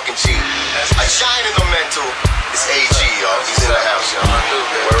motherfucking G. A giant in the mental. It's AG, y'all. He's in the house, y'all.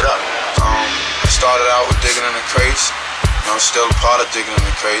 Word up. I started out with digging in the crates. I'm still a part of digging in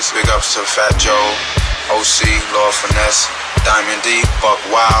the crates. Big ups to Fat Joe, OC, Lord Finesse, Diamond D, Buck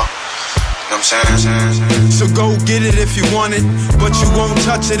Wow. You know what I'm saying? So go get it if you want it, but you won't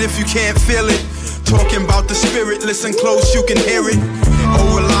touch it if you can't feel it. Talking about the spirit, listen close, you can hear it.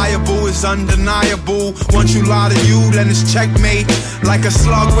 Oh, reliable is undeniable. Once you lie to you, then it's checkmate. Like a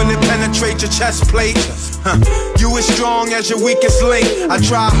slug when it penetrates your chest plate. You as strong as your weakest link. I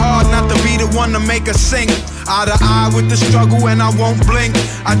try hard not to be the one to make her sink. Eye to eye with the struggle and I won't blink.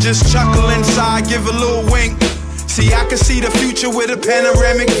 I just chuckle inside, give a little wink. See, I can see the future with a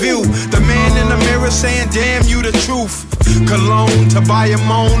panoramic view. The man in the mirror saying, damn, you the truth. Cologne to buy a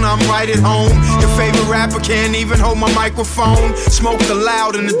moan, I'm right at home. Your favorite rapper can't even hold my microphone. Smoke the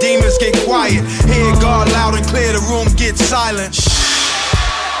loud and the demons get quiet. Hear God loud and clear, the room gets silent. Say,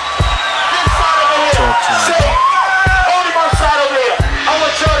 only my side over here. I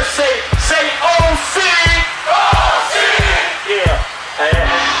want y'all to say OC. OC. Yeah.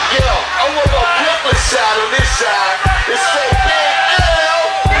 Yo, I'm on the Brooklyn side on this side. It's say Big L.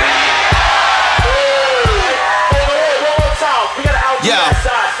 One more time. We gotta out that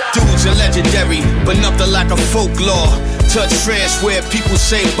side. Dudes are legendary, but nothing like a folklore. Touch France where people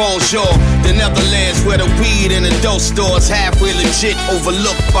say bonjour. The Netherlands where the weed in adult stores halfway legit,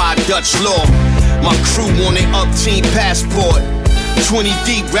 overlooked by Dutch law. My crew on their up-team passport. 20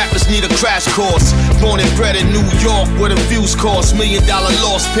 deep, rappers need a crash course. Born and bred in New York where the views cost. $1 million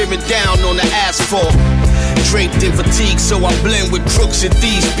loss, period down on the asphalt. Draped in fatigue, so I blend with crooks and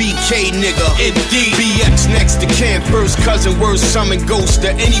thieves. BK nigga, indeed. BX next to Ken, first cousin, words summon ghosts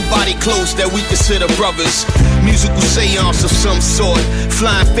to anybody close that we consider brothers. Musical seance of some sort.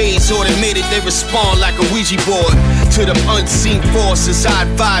 Flying fades automated, they respond like a Ouija board. To the unseen forces, I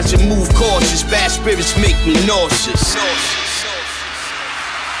advise you move cautious. Bad spirits make me nauseous.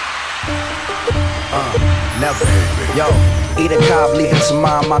 Never. Yo, eat a cob, leave it to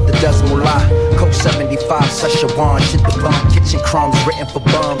mom out the decimal lie. Coach 75, Szechuan, shit the bum. Kitchen crumbs written for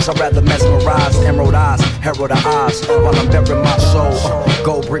bums. I'd rather mesmerize emerald eyes, herald the eyes. While I'm burying my soul,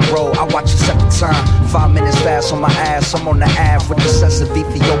 gold brick road. I watch it second time. 5 minutes fast on my ass. I'm on the Ave with the sense of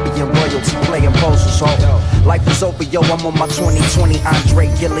Ethiopian royalty playing posters. So life is over, yo. I'm on my 2020 Andre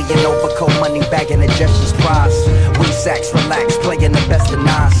Gillian overcoat, money bagging the Jetson's prize. We sacks, relax, playing the best of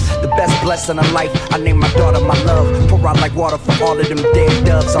nines. The best blessing of life. I name my daughter my love. Pour out like water for all of them dead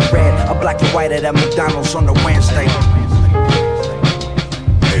doves. I read a black and white at McDonald's on the Wednesday.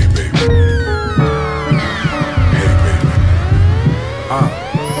 Hey baby. Hey baby.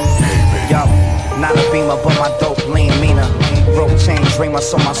 Hey baby. Yo, not a beamer, but my dope lean meaner. Rope chain dreamer,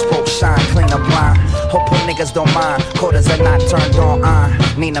 so my spoke shine, clean up blind. Hope poor niggas don't mind. Quarters are not turned on iron.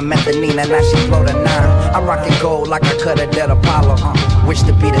 Nina met the Nina, now she blow the 9. I'm rocking gold like I cut a dead Apollo. Wish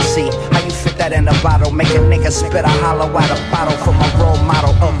to be the C. How you fit that in a bottle? Make a nigga spit a hollow out a bottle for my role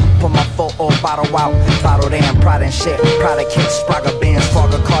model. Put my full old bottle out. Bottled in, pride and shit. Prada kicks, Sprague Benz,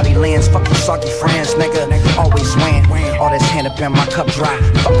 Fargo Cardi lens. Fuck your soggy friends, nigga. Always win. All this hand up in my cup dry.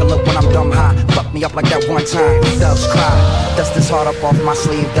 Fuck a look when I'm dumb high. Fuck me up like that one time. Doves cry. Dust this hard up off my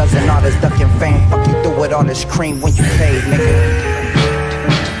sleeve. Doesn't all this ducking fame. Fuck you do with all this cream when you pay, nigga.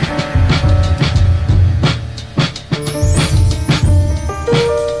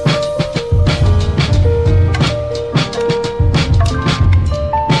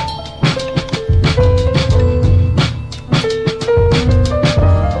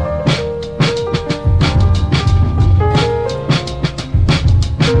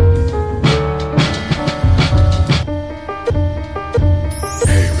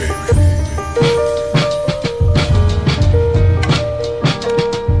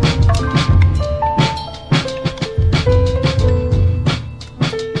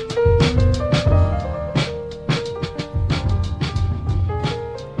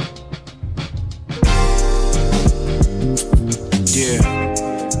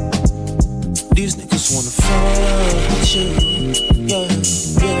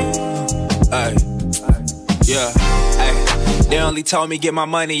 Told me get my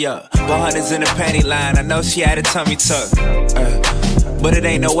money up. 100s in the panty line. I know she had a tummy tuck. but it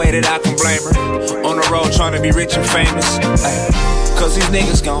ain't no way that I can blame her. On the road trying to be rich and famous. Ay. Cause these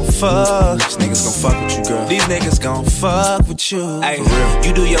niggas gon' fuck. These niggas gon' fuck with you, girl. These niggas gon' fuck with you. Ay, for real.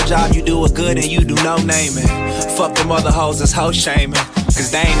 You do your job, you do it good, and you do no naming. Fuck them other hoes that's hoe shaming. Cause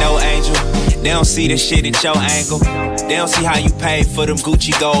they ain't no angel. They don't see the shit at your angle. They don't see how you paid for them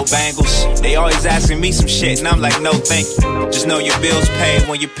Gucci gold bangles. They always asking me some shit, and I'm like, no thank you. Just know your bills paid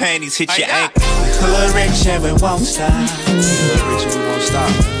when your panties hit your ankle. Hood rich and we won't stop. Hood rich and we won't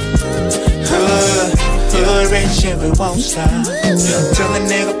stop. Hood rich and we won't stop. Till a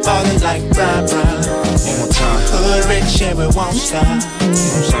nigga ballin' like Bron Bron. One more time. Hood rich and we won't stop. You know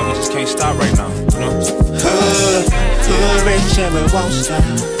what I'm saying? We just can't stop right now, you know? Hood rich and we won't stop.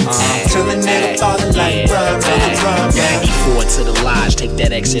 Till a nigga ballin' like Bron Bron. 94 to the lodge, take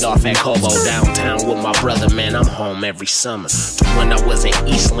that exit off at Cobo downtown with my brother, man, I'm home every summer. When I was in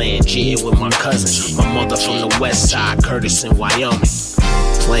Eastland, jitting with my cousin. My mother from the west side, Curtis in Wyoming.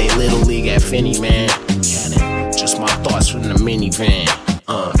 Played Little League at Finney, man. Just my thoughts from the minivan.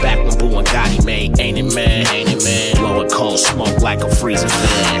 Back when Boo and Gotti made Ain't It Man, Ain't It Man. Blowing cold smoke like a freezing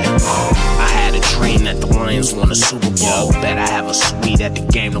fan. I had a dream that the Lions won a Super Bowl. Bet I have a suite at the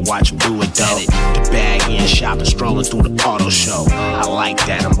game to watch them do it though. The bag in shopping, strolling through the auto show. I like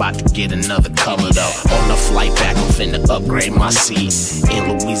that, I'm about to get another color though. On the flight back, I'm finna upgrade my seat.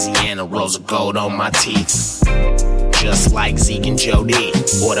 In Louisiana, rows of gold on my teeth. Just like Zeke and Jody,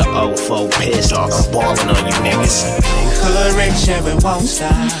 or the 04 pissed off. I'm ballin' on you niggas. Hood rich and we won't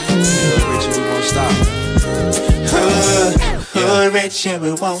stop. Hood rich and we won't stop. Hood rich and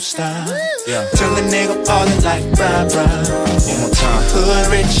we won't stop. Yeah. Till a nigga ballin' like Bron Bron. One more time. Hood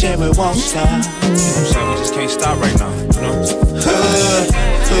rich and we won't stop. You know what I'm saying? We just can't stop right now, you know?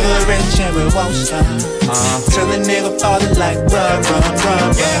 Hood rich and we won't stop. Till a nigga ballin' like Bron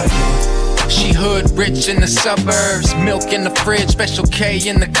Bron. She hood rich in the suburbs, milk in the fridge, Special K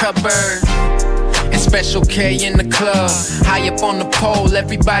in the cupboard, and Special K in the club. High up on the pole,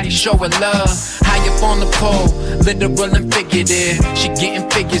 everybody showing love. High up on the pole, literal and figurative. She getting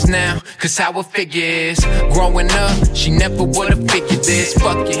figures now, cause how a figure is. Growing up, she never would've figured this.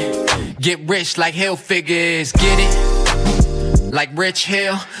 Fuck it, get rich like Hill figures, get it? Like Rich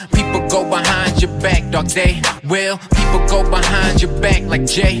Hill, people go behind your back, dog, they will. People go behind your back like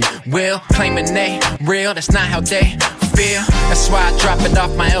Jay will. Claiming they real, that's not how they feel. That's why I drop it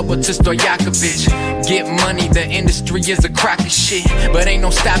off my elbow to Stojakovic. Get money, the industry is a crock of shit. But ain't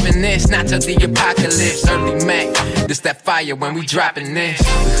no stopping this, not till the apocalypse. Early Mac, this that fire when we dropping this.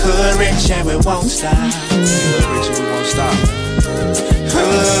 Hood rich and we won't stop. Hood rich and we won't stop.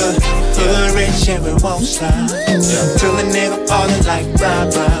 Hood rich and we won't stop. Till a nigga ballin' like Bron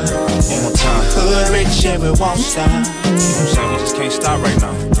Bron. One more time. Hood rich and we won't stop. You know what I'm saying? We just can't stop right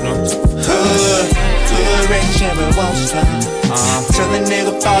now, you know? Hood rich and we won't stop. Till a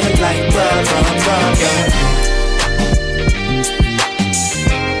nigga ballin' like Bron Bron.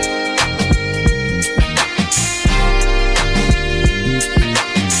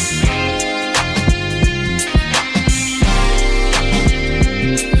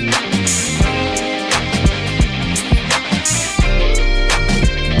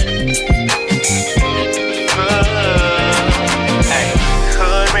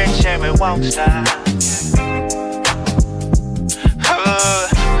 Won't stop.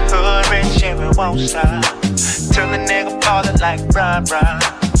 Hood rich and we won't stop. Till the nigga ballin' like Bron Bron.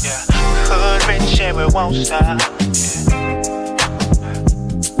 Yeah. Hood rich and we won't stop.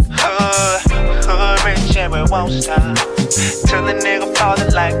 Hood rich and we won't stop. Till the nigga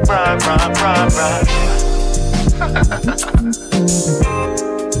ballin' like Bron Bron.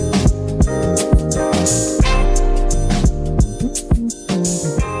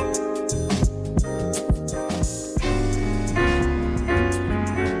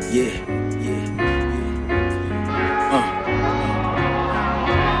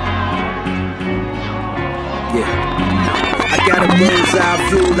 Bird's eye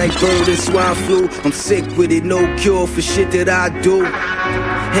view like bird and swine flu. I'm sick with it, no cure for shit that I do.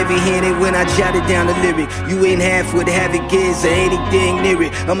 Heavy-handed when I jotted down the lyric. You ain't half what havoc is or anything near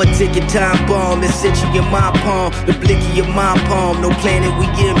it. I'ma take your time bomb and set you in my palm. The blicky of my palm, no planet, we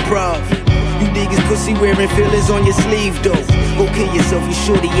improv. You niggas pussy wearing fillers on your sleeve though. Go kill yourself, you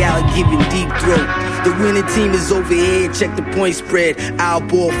shorty out giving deep throat. The winning team is over here, check the point spread. I'll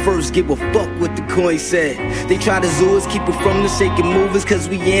ball first, give a fuck what the coin said. They try to zoo us, keep it from the shaking movers, cause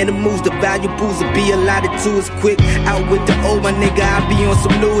we animals, the valuables will be allotted to us quick. Out with the old, my nigga, I be on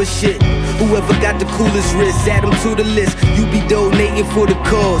some newer shit. Whoever got the coolest wrist, add them to the list. You be donating for the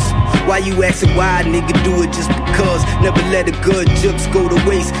cause. Why you asking why, nigga, do it just because. Never let a good jokes go to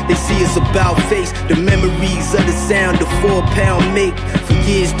waste. They see us about face, the memories of the sound the 4-pound make. For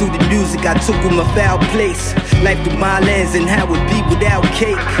years through the music I took with my foul place. Life through my lens and how it be without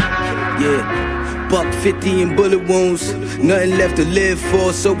cake. Yeah, $150 in bullet wounds. Nothing left to live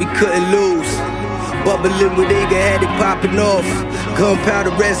for, so we couldn't lose. Bubbling with Igga, had it popping off.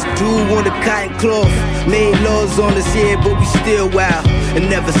 Gunpowder residue on the cotton cloth. Made laws on us, yeah, but we still wild. And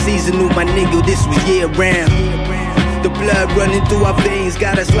never seasonal, my nigga, this was year round. The blood running through our veins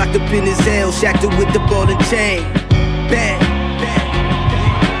got us locked up in this hell, shackled with the ball and chain. Bang.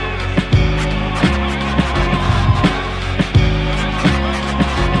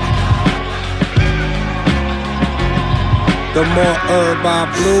 The more herb I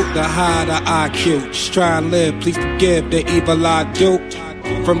blew, the higher the IQ. Just try and live, please forgive the evil I do.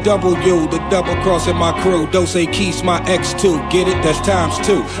 From W to double crossing my crew. Dose Keys, my X2. Get it? That's times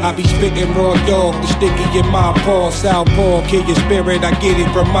 2. I be spitting raw dog, the sticky in my paw. Southpaw, kill your spirit, I get it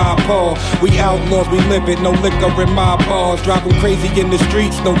from my paw. We outlaws, we live it, no liquor in my bars. Driving crazy in the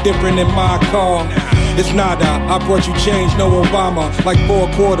streets, no different in my car. It's nada, I brought you change, no Obama. Like 4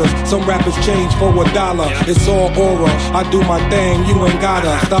 quarters, some rappers change for $1. It's all aura, I do my thing, you ain't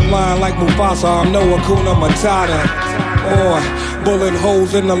gotta. Stop lying like Mufasa, I'm no Hakuna Matata. Or bullet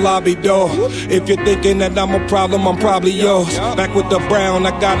holes in the lobby door. If you're thinking that I'm a problem, I'm probably yours. Back with the brown,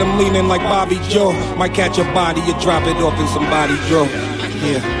 I got him leaning like Bobby Joe. Might catch a body, you drop it off in somebody's drawer.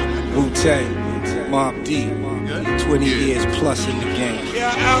 Yeah, Wu-Tang, Mobb Deep, 20 years plus in the game.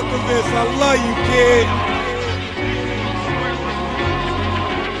 Yeah, Alchemist, I love you, kid.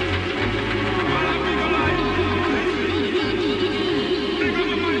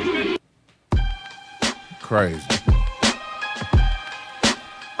 Crazy.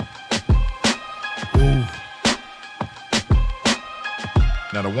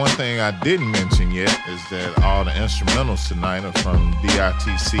 Now, the one thing I didn't mention yet is that all the instrumentals tonight are from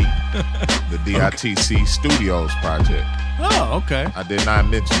DITC, the DITC Studios project. Oh, okay. I did not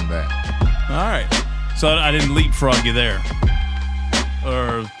mention that. All right. So I didn't leapfrog you there.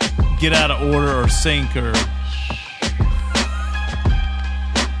 Or get out of order or sync or...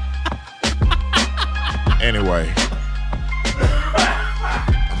 Anyway.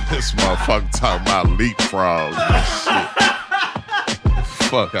 This motherfucker talking about leapfrogs and shit.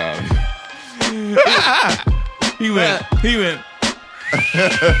 Fuck out of here. He went.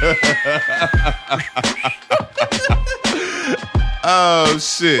 Oh,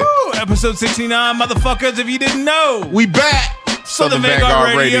 shit. Woo, episode 69, motherfuckers, if you didn't know. We back. Southern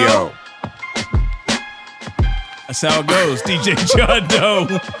Vanguard Radio. That's how it goes. DJ John Doe.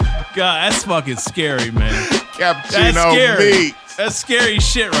 God, that's fucking scary, man. Cappuccino that's scary. Meat. That's scary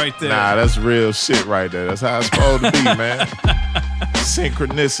shit right there. Nah, that's real shit right there. That's how it's supposed to be, man.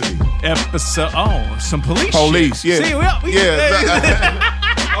 Synchronicity. Episode. Oh, some police yeah. shit. See, we Okay.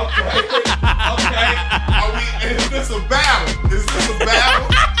 Is this a battle?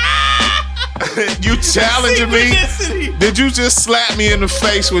 You challenging me? Did you just slap me in the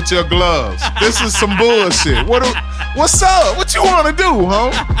face with your gloves? This is some bullshit. What's up? What you want to do,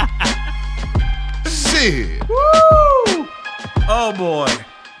 homie? Shit. Woo! Oh, boy.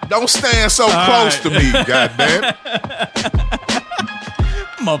 Don't stand so close to me, goddamn.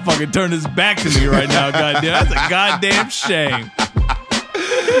 Motherfucker turned his back to me right now, goddamn. That's a goddamn shame.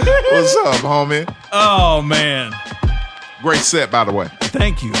 What's up, homie? Oh, man. Great set, by the way.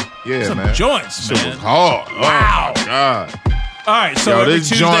 Thank you. Yeah, some man. Joints, man. It was hard. Wow. Oh, my God. All right, so every this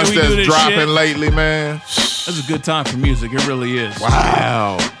Tuesday joints we do that's this dropping shit. lately, man. That's a good time for music. It really is.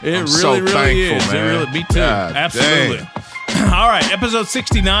 Wow. It I'm really, so really thankful, is. man. Me too. God Absolutely. All right, episode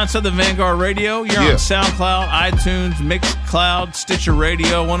 69, Southern Vanguard Radio. You're on SoundCloud, iTunes, Mixcloud, Stitcher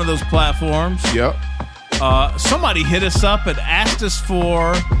Radio, one of those platforms. Yep. Somebody hit us up and asked us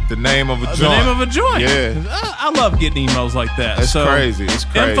for the name of a joint. The name of a joint. Yeah. I love getting emails like that. That's crazy. It's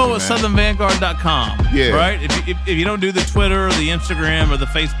crazy. Info at southernvanguard.com. Yeah. Right? If you don't do the Twitter or the Instagram or the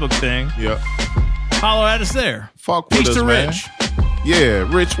Facebook thing, holler at us there. Fuck with Peace us, to man. Rich.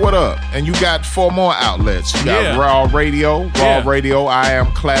 Yeah, Rich, what up? And you got 4 more outlets. You got Raw Radio, I Am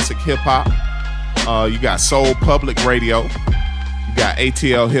Classic Hip Hop. You got Soul Public Radio. You got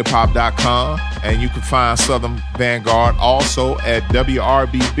ATLHipHop.com. And you can find Southern Vanguard also at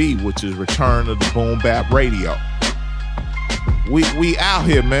WRBB, which is Return of the Boom Bap Radio. We out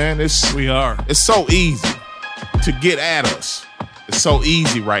here, man. We are. It's so easy to get at us. It's so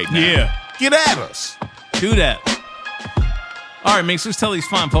easy right now. Yeah. Get at us. Do that. All right, Mix, let's tell these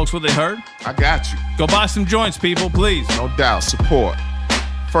fine folks what they heard. I got you. Go buy some joints, people, please. No doubt. Support.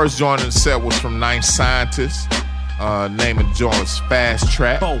 First joint in the set was from Ninth Scientist. Name of the joint was Fast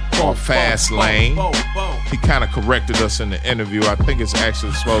Track or Fast Lane. He kind of corrected us in the interview. I think it's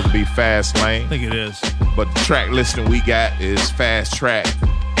actually supposed to be Fast Lane. I think it is. But the track listing we got is Fast Track,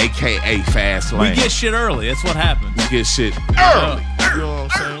 a.k.a. Fast Lane. We get shit early. That's what happens. We get shit early. You know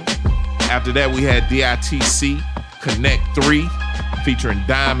what I'm saying? After that, we had DITC, Connect 3, featuring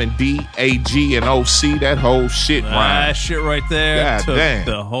Diamond D, AG, and OC. That whole shit rhyme. That shit right there God took damn.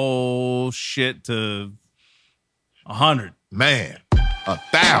 the whole shit to 100. Man,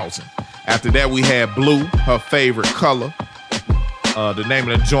 1,000. After that, we had Blue, her favorite color. The name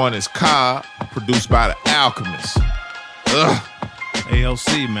of the joint is Cobb, produced by The Alchemist. Ugh.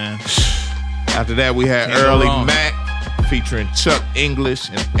 ALC, man. After that, we had Can't go Early wrong. Mac, featuring Chuck English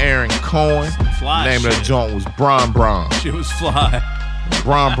and Aaron Cohen. Fly The name of the shit. joint was Bron Bron. Shit was fly.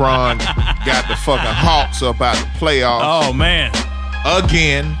 Bron Bron got the fucking Hawks up out the playoffs. Oh, man.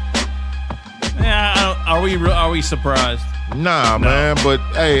 Again. Yeah, are we surprised? Nah, No. man. But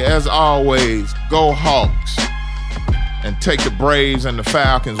hey, as always, go Hawks and take the Braves and the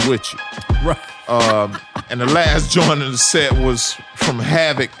Falcons with you. Right. And the last joint of the set was from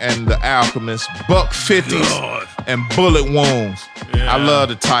Havoc and the Alchemist, Buck 50s and Bullet Wounds. Yeah. I love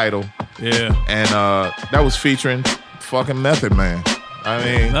the title. Yeah. And that was featuring fucking Method Man. I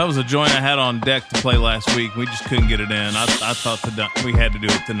mean, That was a joint I had on deck to play last week. We just couldn't get it in. I thought we had to do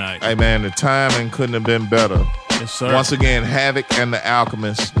it tonight. hey man, the timing couldn't have been better. Yes, sir. Once again, Havoc and the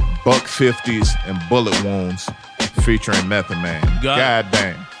Alchemist, Buck 50s and Bullet Wounds, featuring Method Man. Got it. God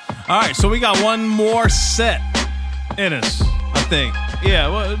damn. All right, so we got one more set in us, I think. Yeah,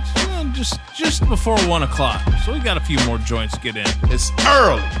 well, it's, just before 1 o'clock. So we got a few more joints to get in. It's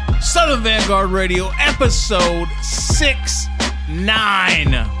early. Southern Vanguard Radio, episode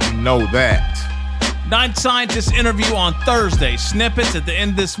 69. Know that. Ninth Scientist interview on Thursday. Snippets at the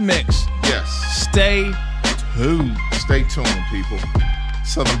end of this mix. Yes. Stay tuned. Stay tuned, people.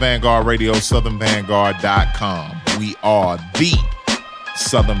 Southern Vanguard Radio, southernvanguard.com. We are the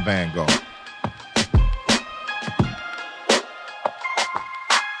Southern Vanguard.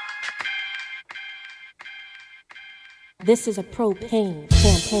 This is a propane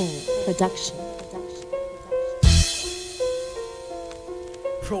campaign production.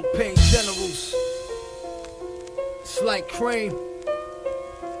 Propane generals. It's like cream.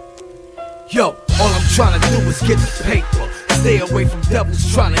 Yo, all I'm trying to do is get the paper. Stay away from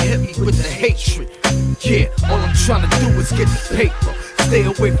devils trying to hit me with the hatred. Yeah, all I'm trying to do is get the paper. Stay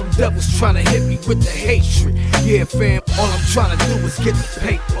away from devils trying to hit me with the hatred. Yeah, fam, all I'm trying to do is get the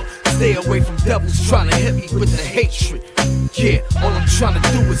paper. Stay away from devils trying to hit me with the hatred. Yeah, all I'm trying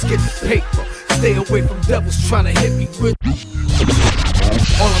to do is get the paper. Stay away from devils trying to hit me with.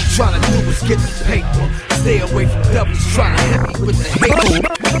 All I'm trying to do is get the paper. Stay away from devils trying to hit me with the hatred.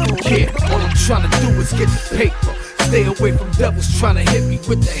 Yeah, all I'm trying to do is get the paper. Stay away from devils trying to hit me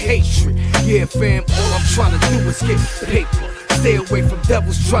with the hatred. Yeah, fam, all I'm trying to do is get the paper. Stay away from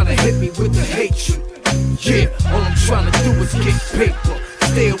devils trying to hit me with the hatred. Yeah, all I'm trying to do is get paper.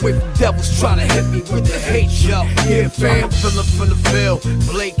 Stay away from devils trying to hit me with the hate, yo. Yeah, fam, feeling from the Ville.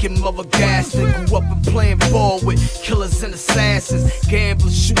 Blake and Mother Gaston grew up and playing ball with killers and assassins.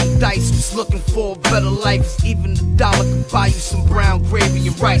 Gamblers shooting dice, was looking for a better life. Even the dollar could buy you some brown gravy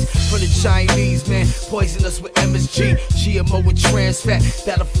and rice. For the Chinese, man, poison us with MSG. GMO and trans fat,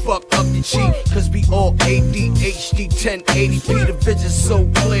 that'll fuck up the G. Cause we all ADHD 1080p. The vision's so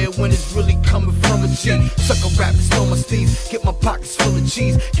clear when it's really coming from a G. Sucker rappers know my steez, get my pockets full of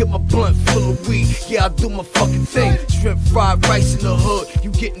cheese, get my blunt full of weed. Yeah, I do my fucking thing. Shrimp fried rice in the hood,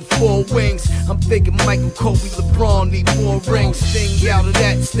 you getting 4 wings. I'm thinking Michael Kobe, LeBron need more rings. Sting out of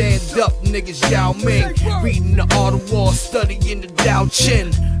that, stand up, niggas Yao Ming. Reading the Art of War, studying the Dao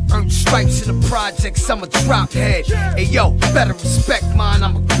Chin. Earned stripes in the projects, I'm a drop head. Hey yo, better respect mine,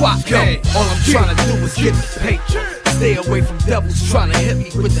 I'm a guap head. All I'm trying to do is get the paper. Stay away from devils trying to hit me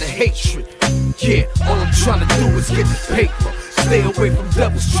with the hatred. Yeah, all I'm trying to do is get the paper. Stay away from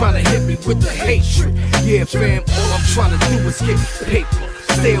devils trying to hit me with the hatred. Yeah, fam, all I'm trying to do is get the paper.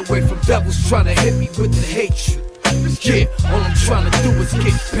 Stay away from devils trying to hit me with the hatred. Yeah, all I'm trying to do is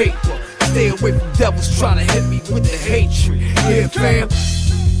get paper. Stay away from devils trying to hit me with the hatred. Yeah, fam.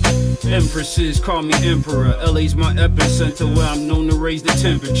 Empresses call me emperor. LA's my epicenter where I'm known to raise the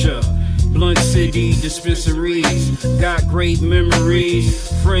temperature. Blunt City dispensaries, got great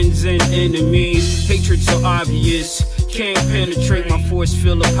memories, friends and enemies, hatred so obvious. Can't penetrate my force,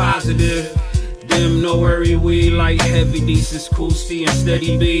 feel a positive. Them no worry, we like heavy decent Coosty and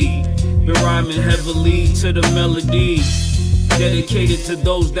steady B. Been rhyming heavily to the melody. Dedicated to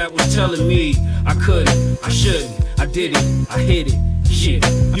those that was telling me I couldn't, I shouldn't, I did it, I hit it. Shit,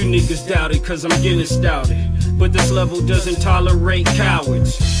 you niggas doubt it cause I'm getting stouted. But this level doesn't tolerate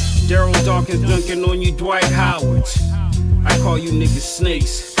cowards. Daryl Dawkins dunking on you Dwight Howards. I call you niggas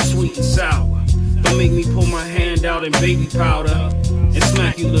snakes, sweet and sour. Don't make me pull my hand out in baby powder and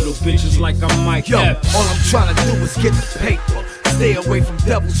smack you little bitches like I'm Mike Epps. All I'm trying to do is get the paper. Stay away from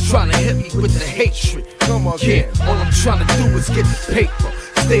devils trying to hit me with the hatred. Come on, yeah. All I'm trying to do is get the paper.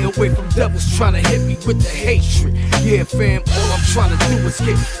 Stay away from devils trying to hit me with the hatred. Yeah, fam. All I'm trying to do is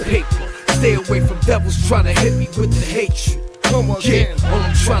get the paper. Stay away from devils trying to hit me with the hatred. Come on, yeah. All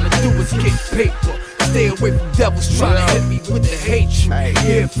I'm trying to do is get paper. Stay away from devils trying to hit me with the hatred.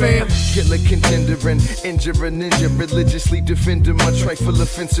 Yeah, fam. Killer contender and injure a ninja. Religiously defending my trifle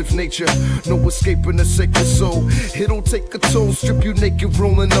offensive nature. No escaping a sacred soul. It'll take a toll. Strip you naked,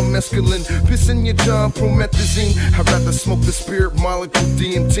 rolling on mescaline. Pissing your job, promethazine. I'd rather smoke the spirit molecule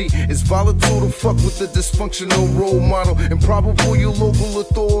DMT. It's volatile to fuck with the dysfunctional role model. Improbable your local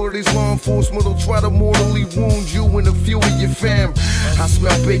authorities. Law enforcement will try to mortally wound you and a few of your fam. I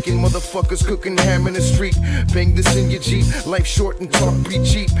smell bacon, motherfuckers cooking ham in the street. Bang this in your Jeep, life short and talk be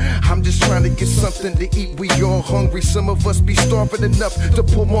cheap. I'm just trying to get something to eat. We all hungry, some of us be starving enough to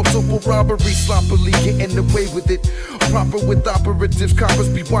pull multiple robberies, sloppily getting away with it. Proper with operatives, coppers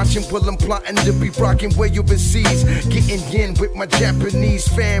be watching while I'm plotting to be rocking way overseas. Getting in with my Japanese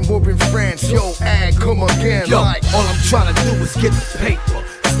fam or in France. Yo, come again. Yo, like all I'm trying to do is get the paper.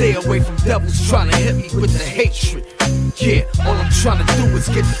 Stay away from devils trying to hit me with the hatred. Yeah, all I'm trying to do is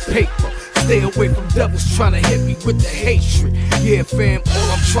get the paper. Stay away from devils trying to hit me with the hatred. Yeah, fam,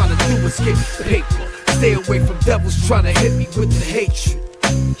 all I'm trying to do is get paper. Stay away from devils trying to hit me with the hatred.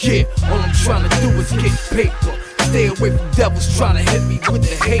 Yeah, all I'm trying to do is get paper. Stay away from devils trying to hit me with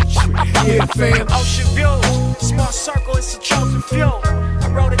the hatred. Yeah, fam. Ocean views, small circle, it's a chosen few. I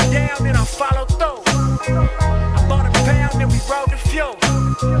wrote it down and I followed through. I bought a pound and we rode the fuel.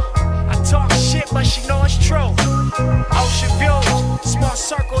 I talk shit, but she know it's true. Ocean views, small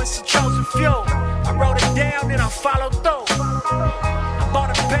circle, it's a chosen few. I wrote it down and I followed through. I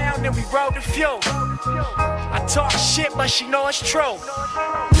bought a pound and we rode the fuel. I talk shit, but she know it's true.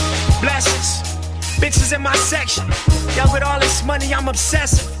 Blessings, bitches in my section. Yo, with all this money, I'm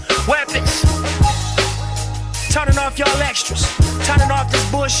obsessive. Weapons, turning off y'all extras. Turning off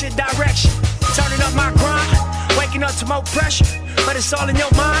this bullshit direction. Turning up my grind, waking up to more pressure. But it's all in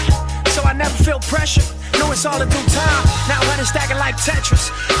your mind, so I never feel pressure. Know it's all in due time, now running stacking like Tetris.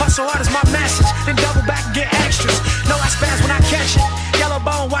 Hustle hard is my message, then double back and get extras. Know I spaz when I catch it. Yellow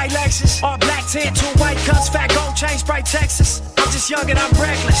bone, white Lexus. All black tan, 2 white cups, fat gold chain, Sprite Texas. I'm just young and I'm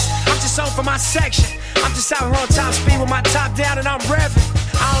reckless, I'm just on for my section. I'm just out here on top speed with my top down and I'm revving.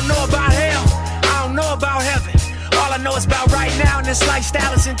 I don't know about hell, I don't know about heaven. All I know is about right now, and this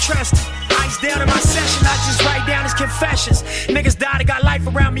lifestyle is interesting. Ice down in my session, I just write down his confessions. Niggas died and got life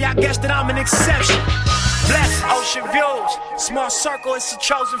around me, I guess that I'm an exception. Blessed ocean views, small circle, it's a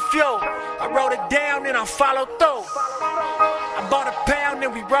chosen few. I wrote it down and I followed through. I bought a pound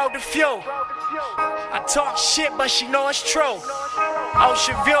and we rode the fuel. I talk shit, but she know it's true.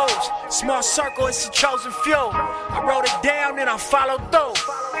 Ocean views, small circle, it's a chosen few. I wrote it down and I followed through.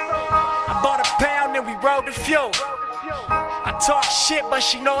 I bought a pound and we rode the fuel. I talk shit, but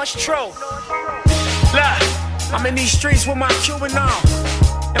she know it's true. Look, I'm in these streets with my Cuban on,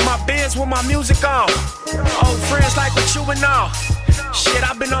 and my Benz with my music on. Old friends like what you and all. Shit,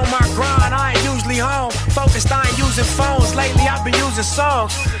 I've been on my grind, I ain't usually home. Focused, I ain't using phones. Lately, I've been using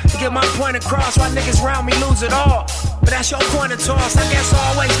songs to get my point across while niggas around me lose it all. But that's your point of toss, I guess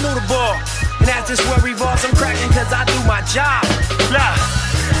I always knew the ball. And that's just where revolves, I'm cracking cause I do my job. Look,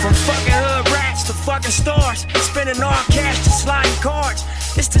 from fucking hood rats to fucking stars, spending all cash to sliding cards.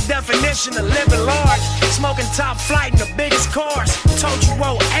 It's the definition of living large. Smoking top flight in the biggest cars. Told you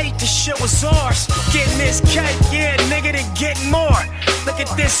 08, this shit was ours. Getting this cake, yeah, nigga, then getting more. Look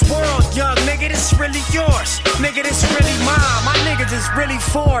at this world, young nigga, this really yours. Nigga, this really mine. My niggas is really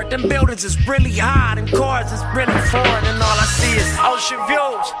Ford. Them buildings is really high. Them cars is really foreign. And all I see is ocean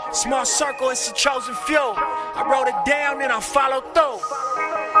views. Small circle, it's a chosen few. I wrote it down and I followed through.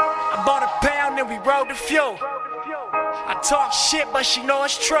 I bought a pound and we rode the fuel. I talk shit, but she know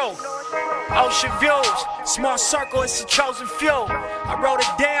it's true. Ocean views, small circle, it's a chosen few. I wrote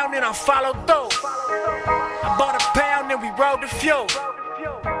it down and I followed through. I bought a pound and we rode the fuel.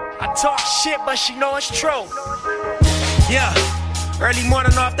 I talk shit, but she know it's true. Yeah, Early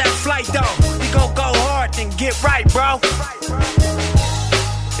morning off that flight though. We gon' go hard, then get right, bro.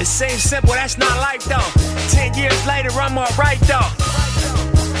 It seems simple, that's not life though. 10 years later, I'm alright though.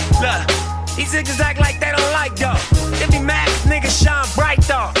 Look, these niggas act like they don't like though. They be mad cause niggas shine bright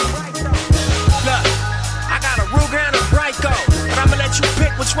though. Look, I got a Ruger and a Bryco, but I'ma let you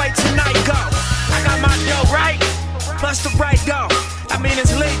pick which way tonight go. I got my dough right, plus the right dough. I mean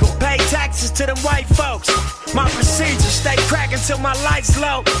it's legal, pay taxes to them white folks. My procedure, stay cracking till my lights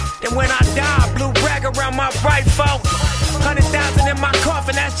low. And when I die, blue rag around my right folk. 100,000 in my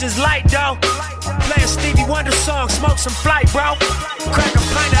coffin, that's just light though. Play a Stevie Wonder song, smoke some flight, bro. Crack a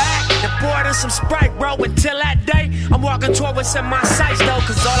pint of act, and pour it in some Sprite, bro. Until that day, I'm walking toward what's in my sights though.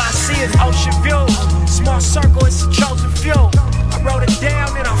 Cause all I see is ocean views. Small circle, it's a chosen few. I wrote it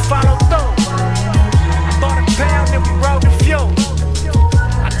down and I followed through. I bought a pound and we rode the fuel.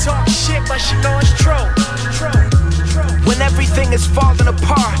 I talk shit, but she know it's true. When everything is falling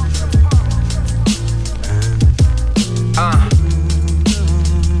apart,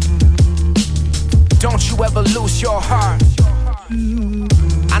 don't you ever lose your heart.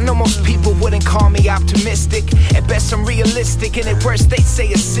 I know most people wouldn't call me optimistic. At best I'm realistic, and at worst they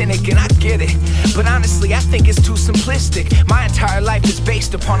say a cynic. And I get it, but honestly I think it's too simplistic. My entire life is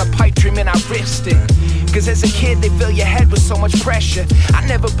based upon a pipe dream and I risked it. Cause as a kid they fill your head with so much pressure. I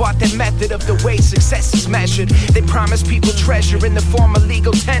never bought that method of the way success is measured. They promise people treasure in the form of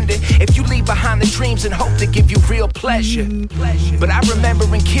legal tender if you leave behind the dreams and hope to give you real pleasure. But I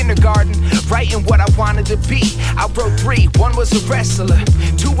remember in kindergarten writing what I wanted to be. I wrote 3, 1 was a wrestler,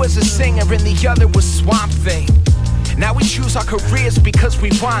 2 was a singer, and the other was Swamp Thing. Now we choose our careers because we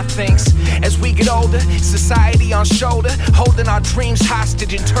want things. As we get older, society on shoulder, holding our dreams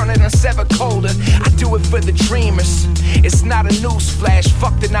hostage and turning us ever colder. I do it for the dreamers. It's not a newsflash,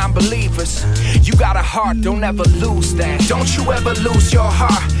 fuck the non-believers. You got a heart, don't ever lose that. Don't you ever lose your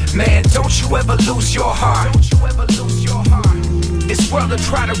heart, man. Don't you ever lose your heart. Don't you ever lose your heart. This world will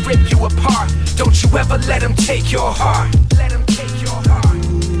try to rip you apart. Don't you ever let them take your heart. Let them take your heart.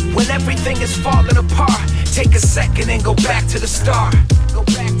 When everything is falling apart, take a second and go back to the start. Go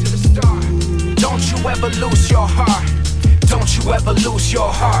back to the start. Don't you ever lose your heart. Don't you ever lose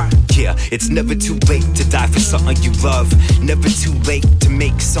your heart. Yeah, it's never too late to die for something you love. Never too late to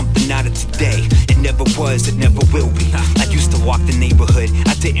make something out of today. It never was, it never will be. I used to walk the neighborhood,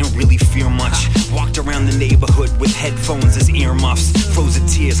 I didn't really fear much. Walked around the neighborhood with headphones as earmuffs. Frozen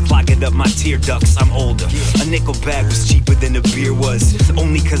tears clogging up my tear ducts, I'm older. A nickel bag was cheaper than a beer was.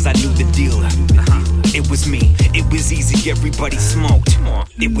 Only cause I knew the dealer. It was me, it was easy, everybody smoked.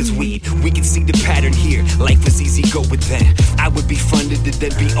 It was weed, we can see the pattern here. Life was easy, go with them. I would be funded to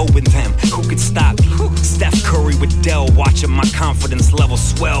then be owing them. Who could stop me? Steph Curry with Dell, watching my confidence level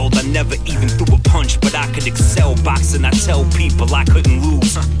swelled. I never even threw a punch, but I could excel. Boxing, I tell people I couldn't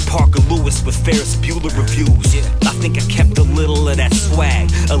lose. Parker Lewis with Ferris Bueller reviews. I think I kept a little of that swag,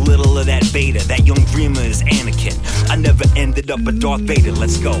 a little of that Vader. That young dreamer is Anakin. I never ended up a Darth Vader,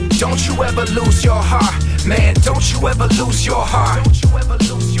 let's go. Don't you ever lose your heart, man. Don't you ever lose your heart. Don't you ever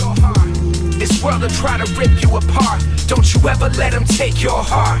lose your heart. This world will try to rip you apart. Don't you ever let them take your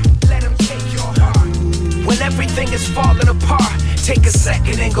heart. Let them take your heart. When everything is falling apart, take a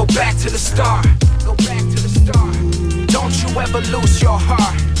second and go back to the start. Go back to the start. Don't you ever lose your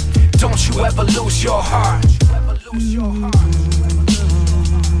heart. Don't you ever lose your heart. Don't you ever lose your heart.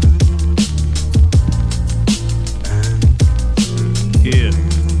 Yeah.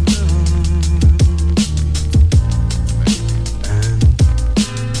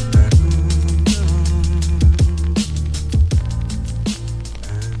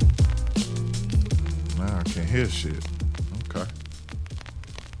 Hear shit. Okay.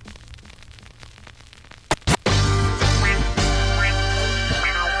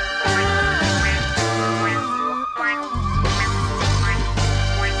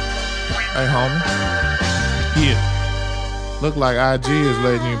 Hey, homie. Yeah. Look like IG is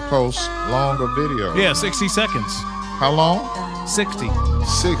letting you post longer videos. Yeah, 60 seconds. How long? 60.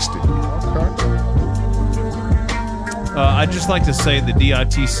 60. Okay. I'd just like to say the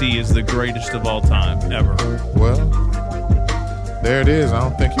DITC is the greatest of all time, ever. Well, there it is. I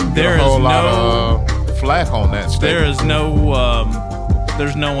don't think you can get a whole lot of flack on that statement.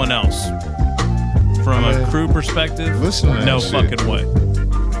 There's no one else. From a crew perspective, listen to that no shit. fucking way.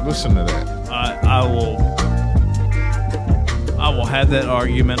 Listen to that. I will have that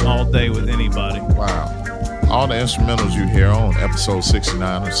argument all day with anybody. Wow. All the instrumentals you hear on episode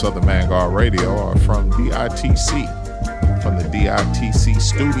 69 of Southern Vanguard Radio are from DITC. From the DITC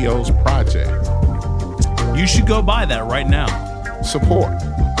Studios project. You should go buy that right now. Support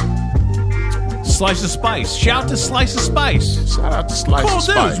Slice of Spice. Shout to Slice of Spice. Shout out to Slice cool of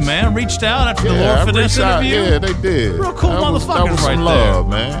Spice. dudes, man. Reached out after the Yeah, Lord I Finesse reached out. interview. Yeah, they did. Real cool That was motherfuckers some right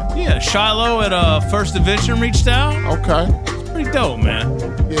love, there. man. Yeah, Shiloh at First Division reached out. Okay. It's pretty dope, man.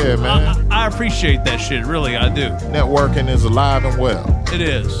 Yeah, man. I appreciate that shit. Really, I do. Networking is alive and well. It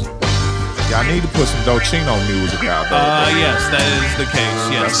is. Y'all need to put some Docino music out there. Yes, that is the case.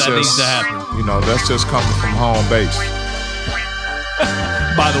 Yes, that needs to happen. You know, that's just coming from home base.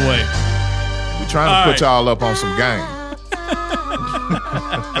 By the way, we're trying to put y'all up on some game.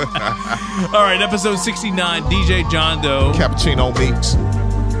 All right, episode 69, DJ John Doe. Cappuccino Meeks.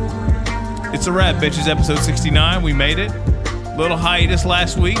 It's a wrap, bitches. Episode 69, we made it. Little hiatus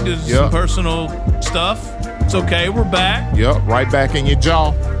last week due to some personal stuff. It's okay, we're back. Yep, right back in your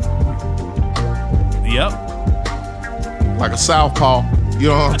jaw. Yep. Like a southpaw. You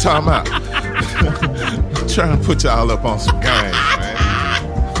know what I'm talking about? Trying to put y'all up on some game, man.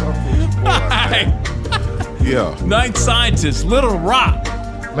 Yeah. Ninth Scientist, Little Rock.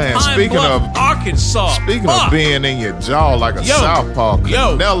 Man, Pine speaking Bluff, of Arkansas. Speaking of being in your jaw like a southpaw,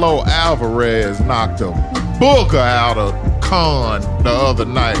 Canelo Alvarez knocked a booger out of Khan the other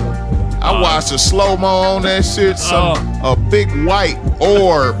night. I watched a slow-mo on that shit. A big white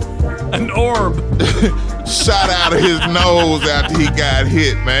orb. An orb. Shot out of his nose after he got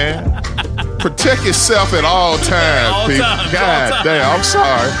hit, man. Protect yourself at all times, people. God damn, I'm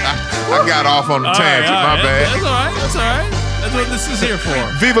sorry. I got off on the tangent. My bad. That's all right. That's all right. That's what this is here for.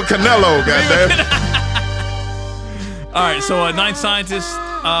 Viva Canelo, goddamn. All right, so Ninth Scientist,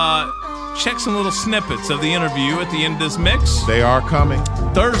 check some little snippets of the interview at the end of this mix. They are coming.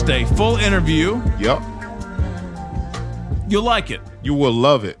 Thursday, full interview. Yep. You'll like it. You will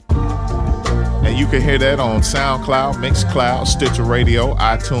love it. And you can hear that on SoundCloud, Mixcloud, Stitcher Radio,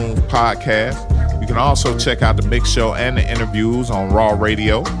 iTunes Podcast. You can also check out the mix show and the interviews on Raw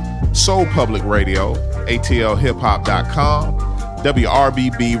Radio, Soul Public Radio, ATLHipHop.com,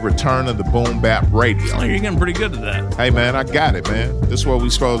 WRBB, Return of the Boom Bap Radio. Oh, you're getting pretty good at that. Hey, man, I got it, man. This is what we're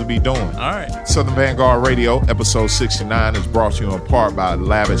supposed to be doing. All right. Southern Vanguard Radio, episode 69 is brought to you in part by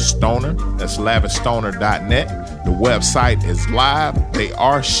Lavish Stoner. That's lavishstoner.net. The website is live. They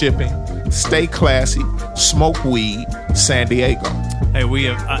are shipping. Stay classy. Smoke weed. San Diego. Hey, we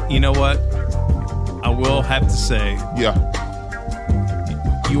have, you know what? I will have to say. Yeah.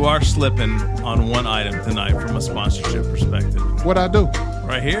 You are slipping on one item tonight from a sponsorship perspective. What'd I do?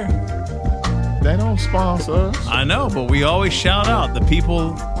 Right here. They don't sponsor us. I know, but we always shout out the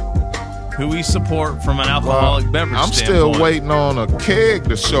people who we support from an alcoholic beverage I'm standpoint. still waiting on a keg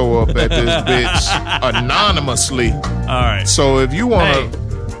to show up at this bitch anonymously. All right. So if you want to...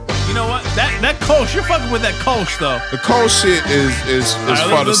 You know what? That Kolsch, you're fucking with that Kolsch, though. The Kolsch shit is right,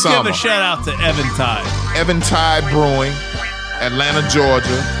 for the summer. Let's give a shout out to Eventide. Eventide Brewing, Atlanta,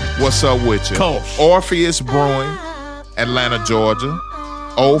 Georgia. What's up with you? Kolsch. Orpheus Brewing, Atlanta, Georgia.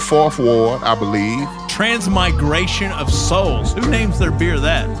 Old Fourth Ward, I believe. Transmigration of Souls. Who names their beer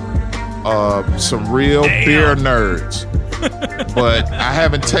that? Some real beer nerds. But I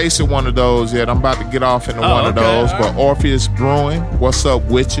haven't tasted one of those yet. I'm about to get off into one of those. But Orpheus Brewing, what's up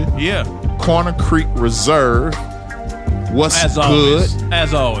with you? Yeah. Corner Creek Reserve, what's As good? Always.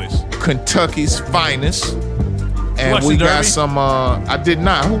 As always. Kentucky's finest. And Watch we the got Derby? some, I did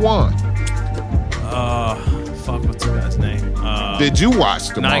not. Who won? Fuck, what's the guy's name? Did you watch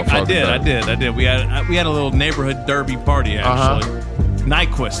the motherfucker? I did. We had a little neighborhood derby party, actually.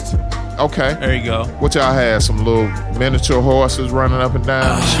 Nyquist. Okay. There you go. What y'all had? Some little miniature horses running up and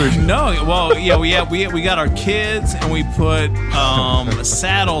down the street? No, well, yeah, we got our kids and we put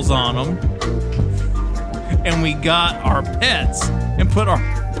saddles on them, and we got our pets and put our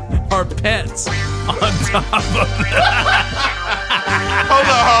pets on top of that. Hold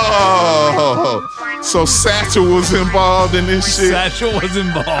on. So Satchel was involved in this shit? Satchel was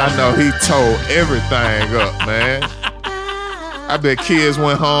involved. I know he tore everything up, man. I bet kids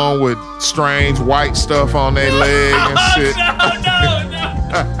went home with strange white stuff on their leg and shit. No.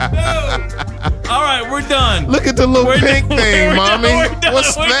 All right, we're done. Look at the little pink thing, mommy.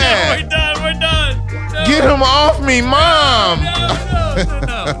 What's that? We're done. No. Get him off me, mom.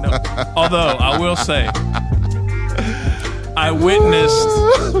 No. Although, I will say, I witnessed.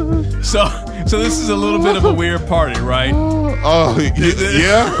 So this is a little bit of a weird party, right? Oh,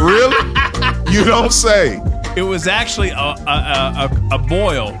 yeah? Really? You don't say. It was actually a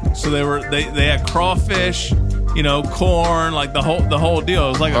boil. So they had crawfish, corn, like the whole deal. It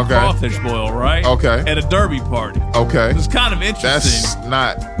was like a crawfish boil, right? Okay. At a derby party. Okay. It was kind of interesting. That's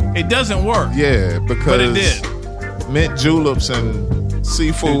not. It doesn't work. Yeah, because but it did. Mint juleps and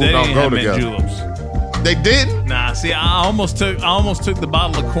seafood Dude, they don't didn't go have together. Mint juleps. They didn't? Nah, see, I almost took the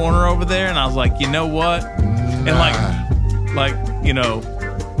bottle of corner over there, and I was like, you know what? And like you know,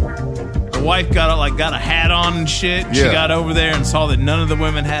 the wife got a hat on and shit. And She got over there and saw that none of the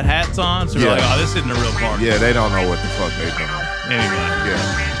women had hats on, so we're like, oh, this isn't a real party. Yeah, they don't know what the fuck they doing. Anyway,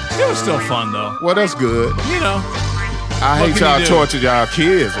 yeah, it was still fun though. Well, that's good. You know, I hate y'all torture y'all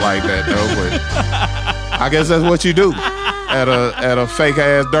kids like that though, but I guess that's what you do at a fake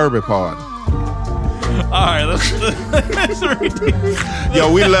ass derby party. All right, let's read these.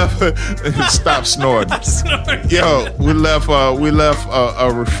 Yo, we left. Stop snorting. Yo, we left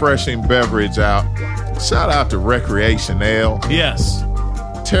a refreshing beverage out. Shout out to Recreation Ale. Yes.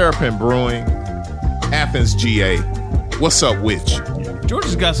 Terrapin Brewing, Athens, GA. What's up with you?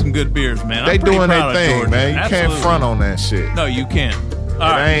 Georgia's got some good beers, man. They doing their thing, man. You can't front on that shit. No, you can't.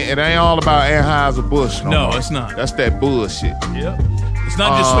 It ain't all about Anheuser-Busch no more. It's not. That's that bullshit. Yep. It's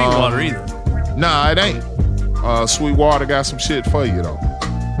not just Sweetwater either. Nah, it ain't. Sweetwater got some shit for you though.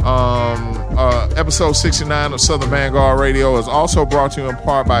 Episode 69 of Southern Vanguard Radio is also brought to you in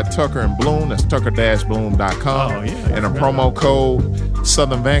part by Tucker and Bloom. That's tucker-bloom.com. Oh, yeah. And a promo code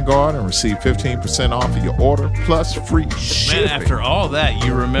Southern Vanguard and receive 15% off of your order plus free shipping. Man, after all that,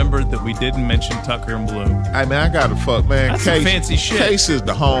 you remembered that we didn't mention Tucker and Bloom. Hey man, I gotta fuck, man. That's some fancy shit. Case is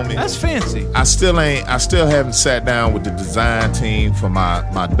the homie. That's fancy. I still haven't sat down with the design team for my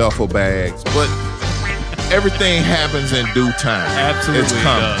duffel bags, but everything happens in due time. Absolutely, it's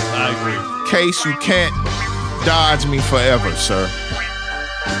coming. Does. I agree. Case, you can't dodge me forever, sir.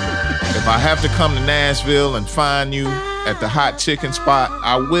 If I have to come to Nashville and find you at the hot chicken spot,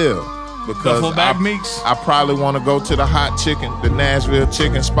 I will. Because I probably want to go to the the Nashville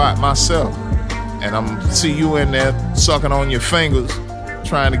chicken spot myself. And I'm see you in there sucking on your fingers,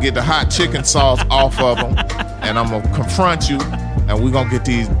 trying to get the hot chicken sauce off of them. And I'm going to confront you, and we're going to get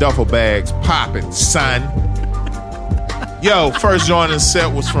these duffel bags popping, son. Yo, first joint in the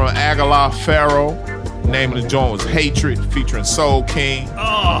set was from Aguilar Pharaoh. The name of the joint was Hatred, featuring Soul King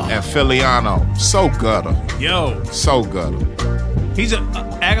and Filiano. So gutter. Yo. So gutter.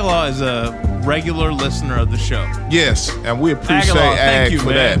 Aguilar is a regular listener of the show. Yes, and we appreciate Ag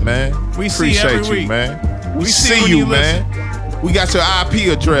for that, man. We appreciate see every you, week. man. We see you, man. We got your IP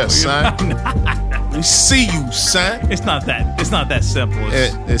address, son. We see you, son. It's not that simple.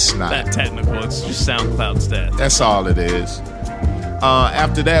 It's not that technical. It's just SoundCloud stats. That's all it is.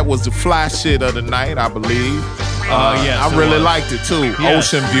 After that was the fly shit of the night, I believe. Yes, I really liked it too.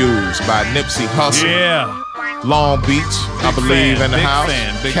 Yes. Ocean Views by Nipsey Hussle. Yeah. Long Beach, I believe, in the house.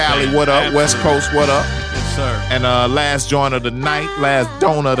 Cali, what up? Absolutely. West Coast, what up? Yes, sir. And last joint of the night, last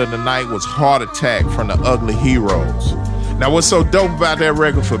donut of the night was Heart Attack from the Ugly Heroes. Now, what's so dope about that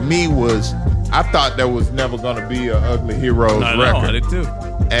record for me was I thought there was never going to be an Ugly Heroes record. I did too.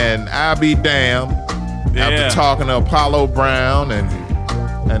 And I'll be damned after talking to Apollo Brown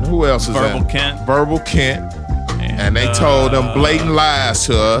and who else is Verbal that? Kent. Verbal Kent. And they told them blatant lies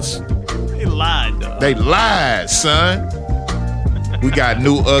to us. They lied, though. They lied, son. We got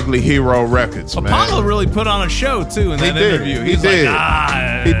new Ugly Hero records, man. Apollo really put on a show, too, in that interview. He did.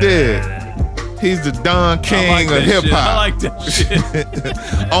 He did. He's the Don King of hip-hop. I like that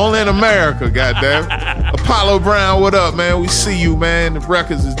shit. Only in America, goddamn. Apollo Brown, what up, man? We see you, man. The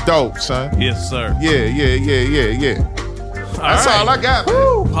records is dope, son. Yes, sir. Yeah. That's all I got, man.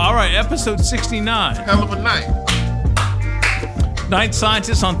 All right, episode 69. Hell of a night. Night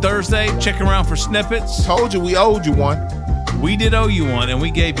Scientist on Thursday. Checking around for snippets. Told you we owed you one. We did owe you one, and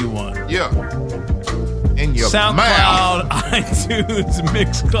we gave you one. Yeah. In your SoundCloud, mouth. iTunes,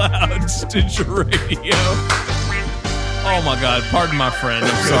 Mixcloud, Stitcher Radio. Oh my God! Pardon my friend.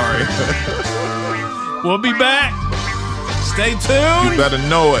 I'm sorry. We'll be back. Stay tuned. You better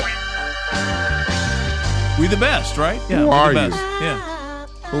know it. We the best, right? Yeah. Who we are the you? best. Yeah.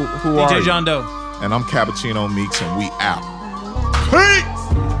 Who are you? DJ John Doe. And I'm Cappuccino Meeks, and we out. Peace.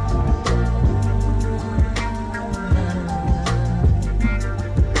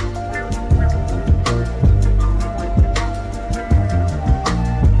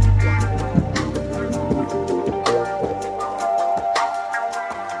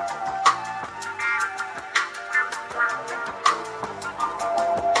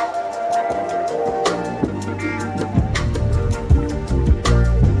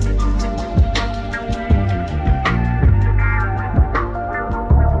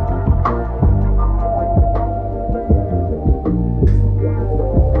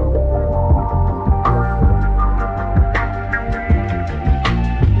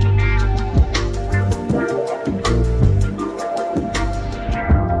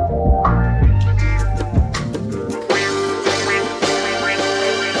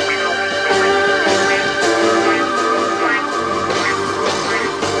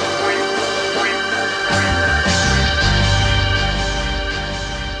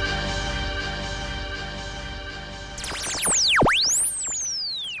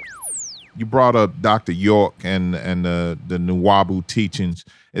 brought up Dr. York and the Nuwabu teachings.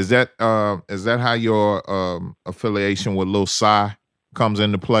 Is that how your affiliation with Lil Psy comes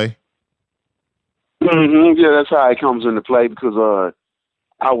into play? Mm-hmm. Yeah, that's how it comes into play because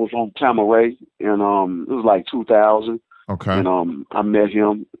I was on Tamaray and it was like 2000. Okay. And I met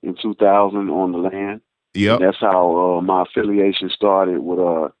him in 2000 on the land. Yep. And that's how my affiliation started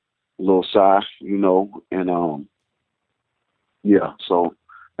with Lil Psy, you know, and yeah, so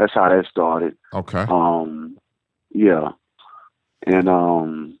that's how that started. Okay. Yeah.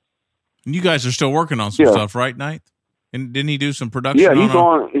 And you guys are still working on some stuff, right, Knight? And didn't he do some production? Yeah,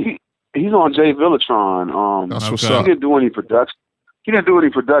 he's on Jay Villatron. That's what's he up. didn't do any production. He didn't do any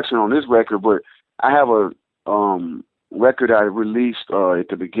production on this record, but I have a record I released at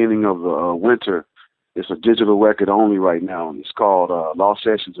the beginning of the winter. It's a digital record only right now, and it's called Lost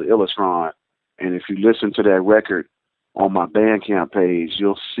Sessions of Illustron. And if you listen to that record on my Bandcamp page,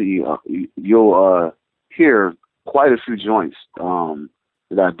 you'll see you'll hear quite a few joints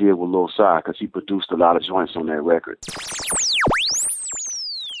that I did with Lil Psy because he produced a lot of joints on that record.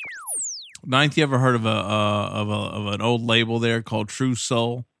 Ninth, you ever heard of an old label there called True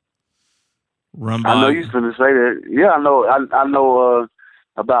Soul? Run by. I know you was going to say that. Yeah, I know. I know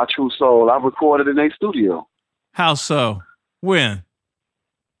about True Soul. I recorded in their studio. How so? When?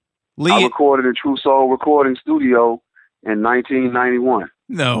 I recorded in True Soul Recording Studio in 1991.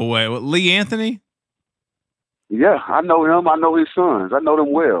 No way. What, Lee Anthony? Yeah, I know him. I know his sons. I know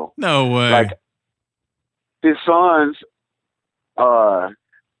them well. No way. Like his sons own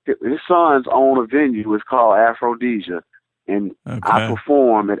a venue. It's called Aphrodisia, and I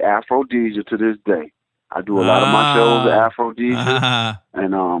perform at Aphrodisia to this day. I do a lot of my shows at Aphrodisia,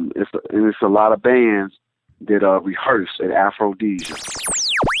 and it's a lot of bands that rehearse at Aphrodisia.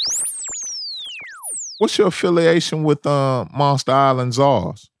 What's your affiliation with Monster Island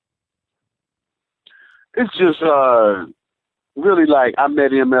Czars? It's just really like I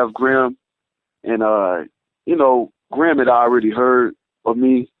met MF Grimm, and you know, Grimm had already heard of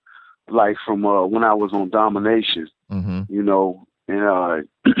me, like from when I was on Domination, you know, and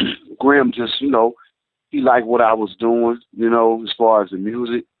Grimm just, you know, he liked what I was doing, you know, as far as the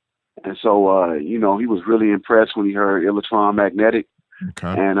music, and so you know, he was really impressed when he heard Illitron Magnetic,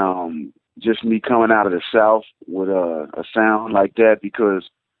 and just me coming out of the South with a sound like that, because,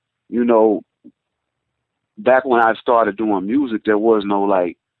 you know, back when I started doing music, there was no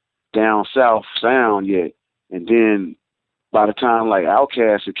like down South sound yet. And then by the time like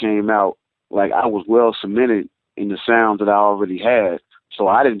Outkast came out, like I was well cemented in the sound that I already had. So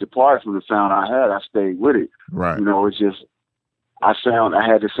I didn't depart from the sound I had. I stayed with it. Right. You know, it's just I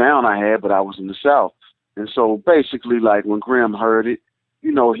had the sound I had, but I was in the South. And so basically, like when Grimm heard it,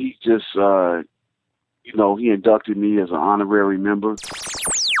 you know, he just you know, he inducted me as an honorary member.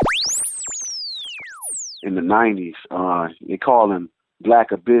 In the 90s, they call him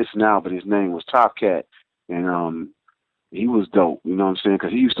Black Abyss now, but his name was Top Cat, and he was dope. You know what I'm saying?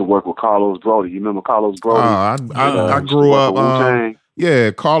 Because he used to work with Carlos Brody. You remember Carlos Brody? I grew up.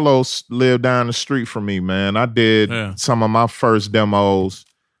 Yeah, Carlos lived down the street from me, man. I did some of my first demos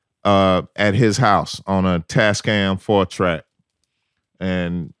at his house on a Tascam 4-track,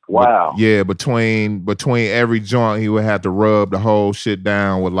 and wow, yeah, between every joint, he would have to rub the whole shit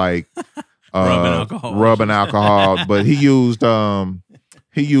down with like. Rubbing alcohol, but he used Golden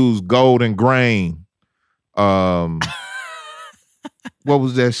Grain. What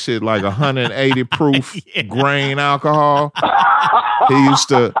was that shit, like 180 proof grain alcohol? He used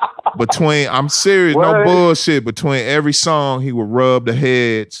to I'm serious, no bullshit, between every song he would rub the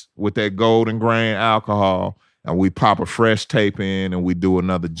heads with that Golden Grain alcohol, and we pop a fresh tape in and we do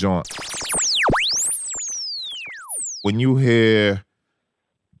another joint. When you hear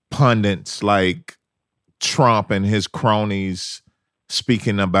pundits like Trump and his cronies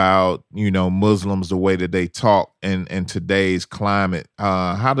speaking about, you know, Muslims the way that they talk in today's climate,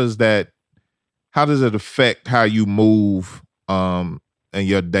 how does it affect how you move in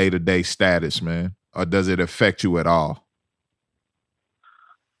your day-to-day status, man? Or does it affect you at all?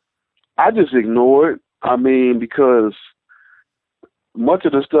 I just ignore it. I mean, because much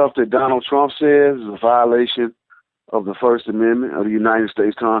of the stuff that Donald Trump says is a violation of the First Amendment of the United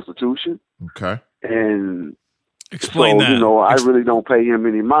States Constitution. Okay. And explain that. You know, I really don't pay him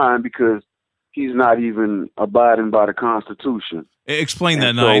any mind because he's not even abiding by the Constitution. Explain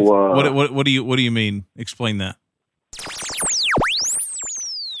that, Knight. What do you mean? Explain that.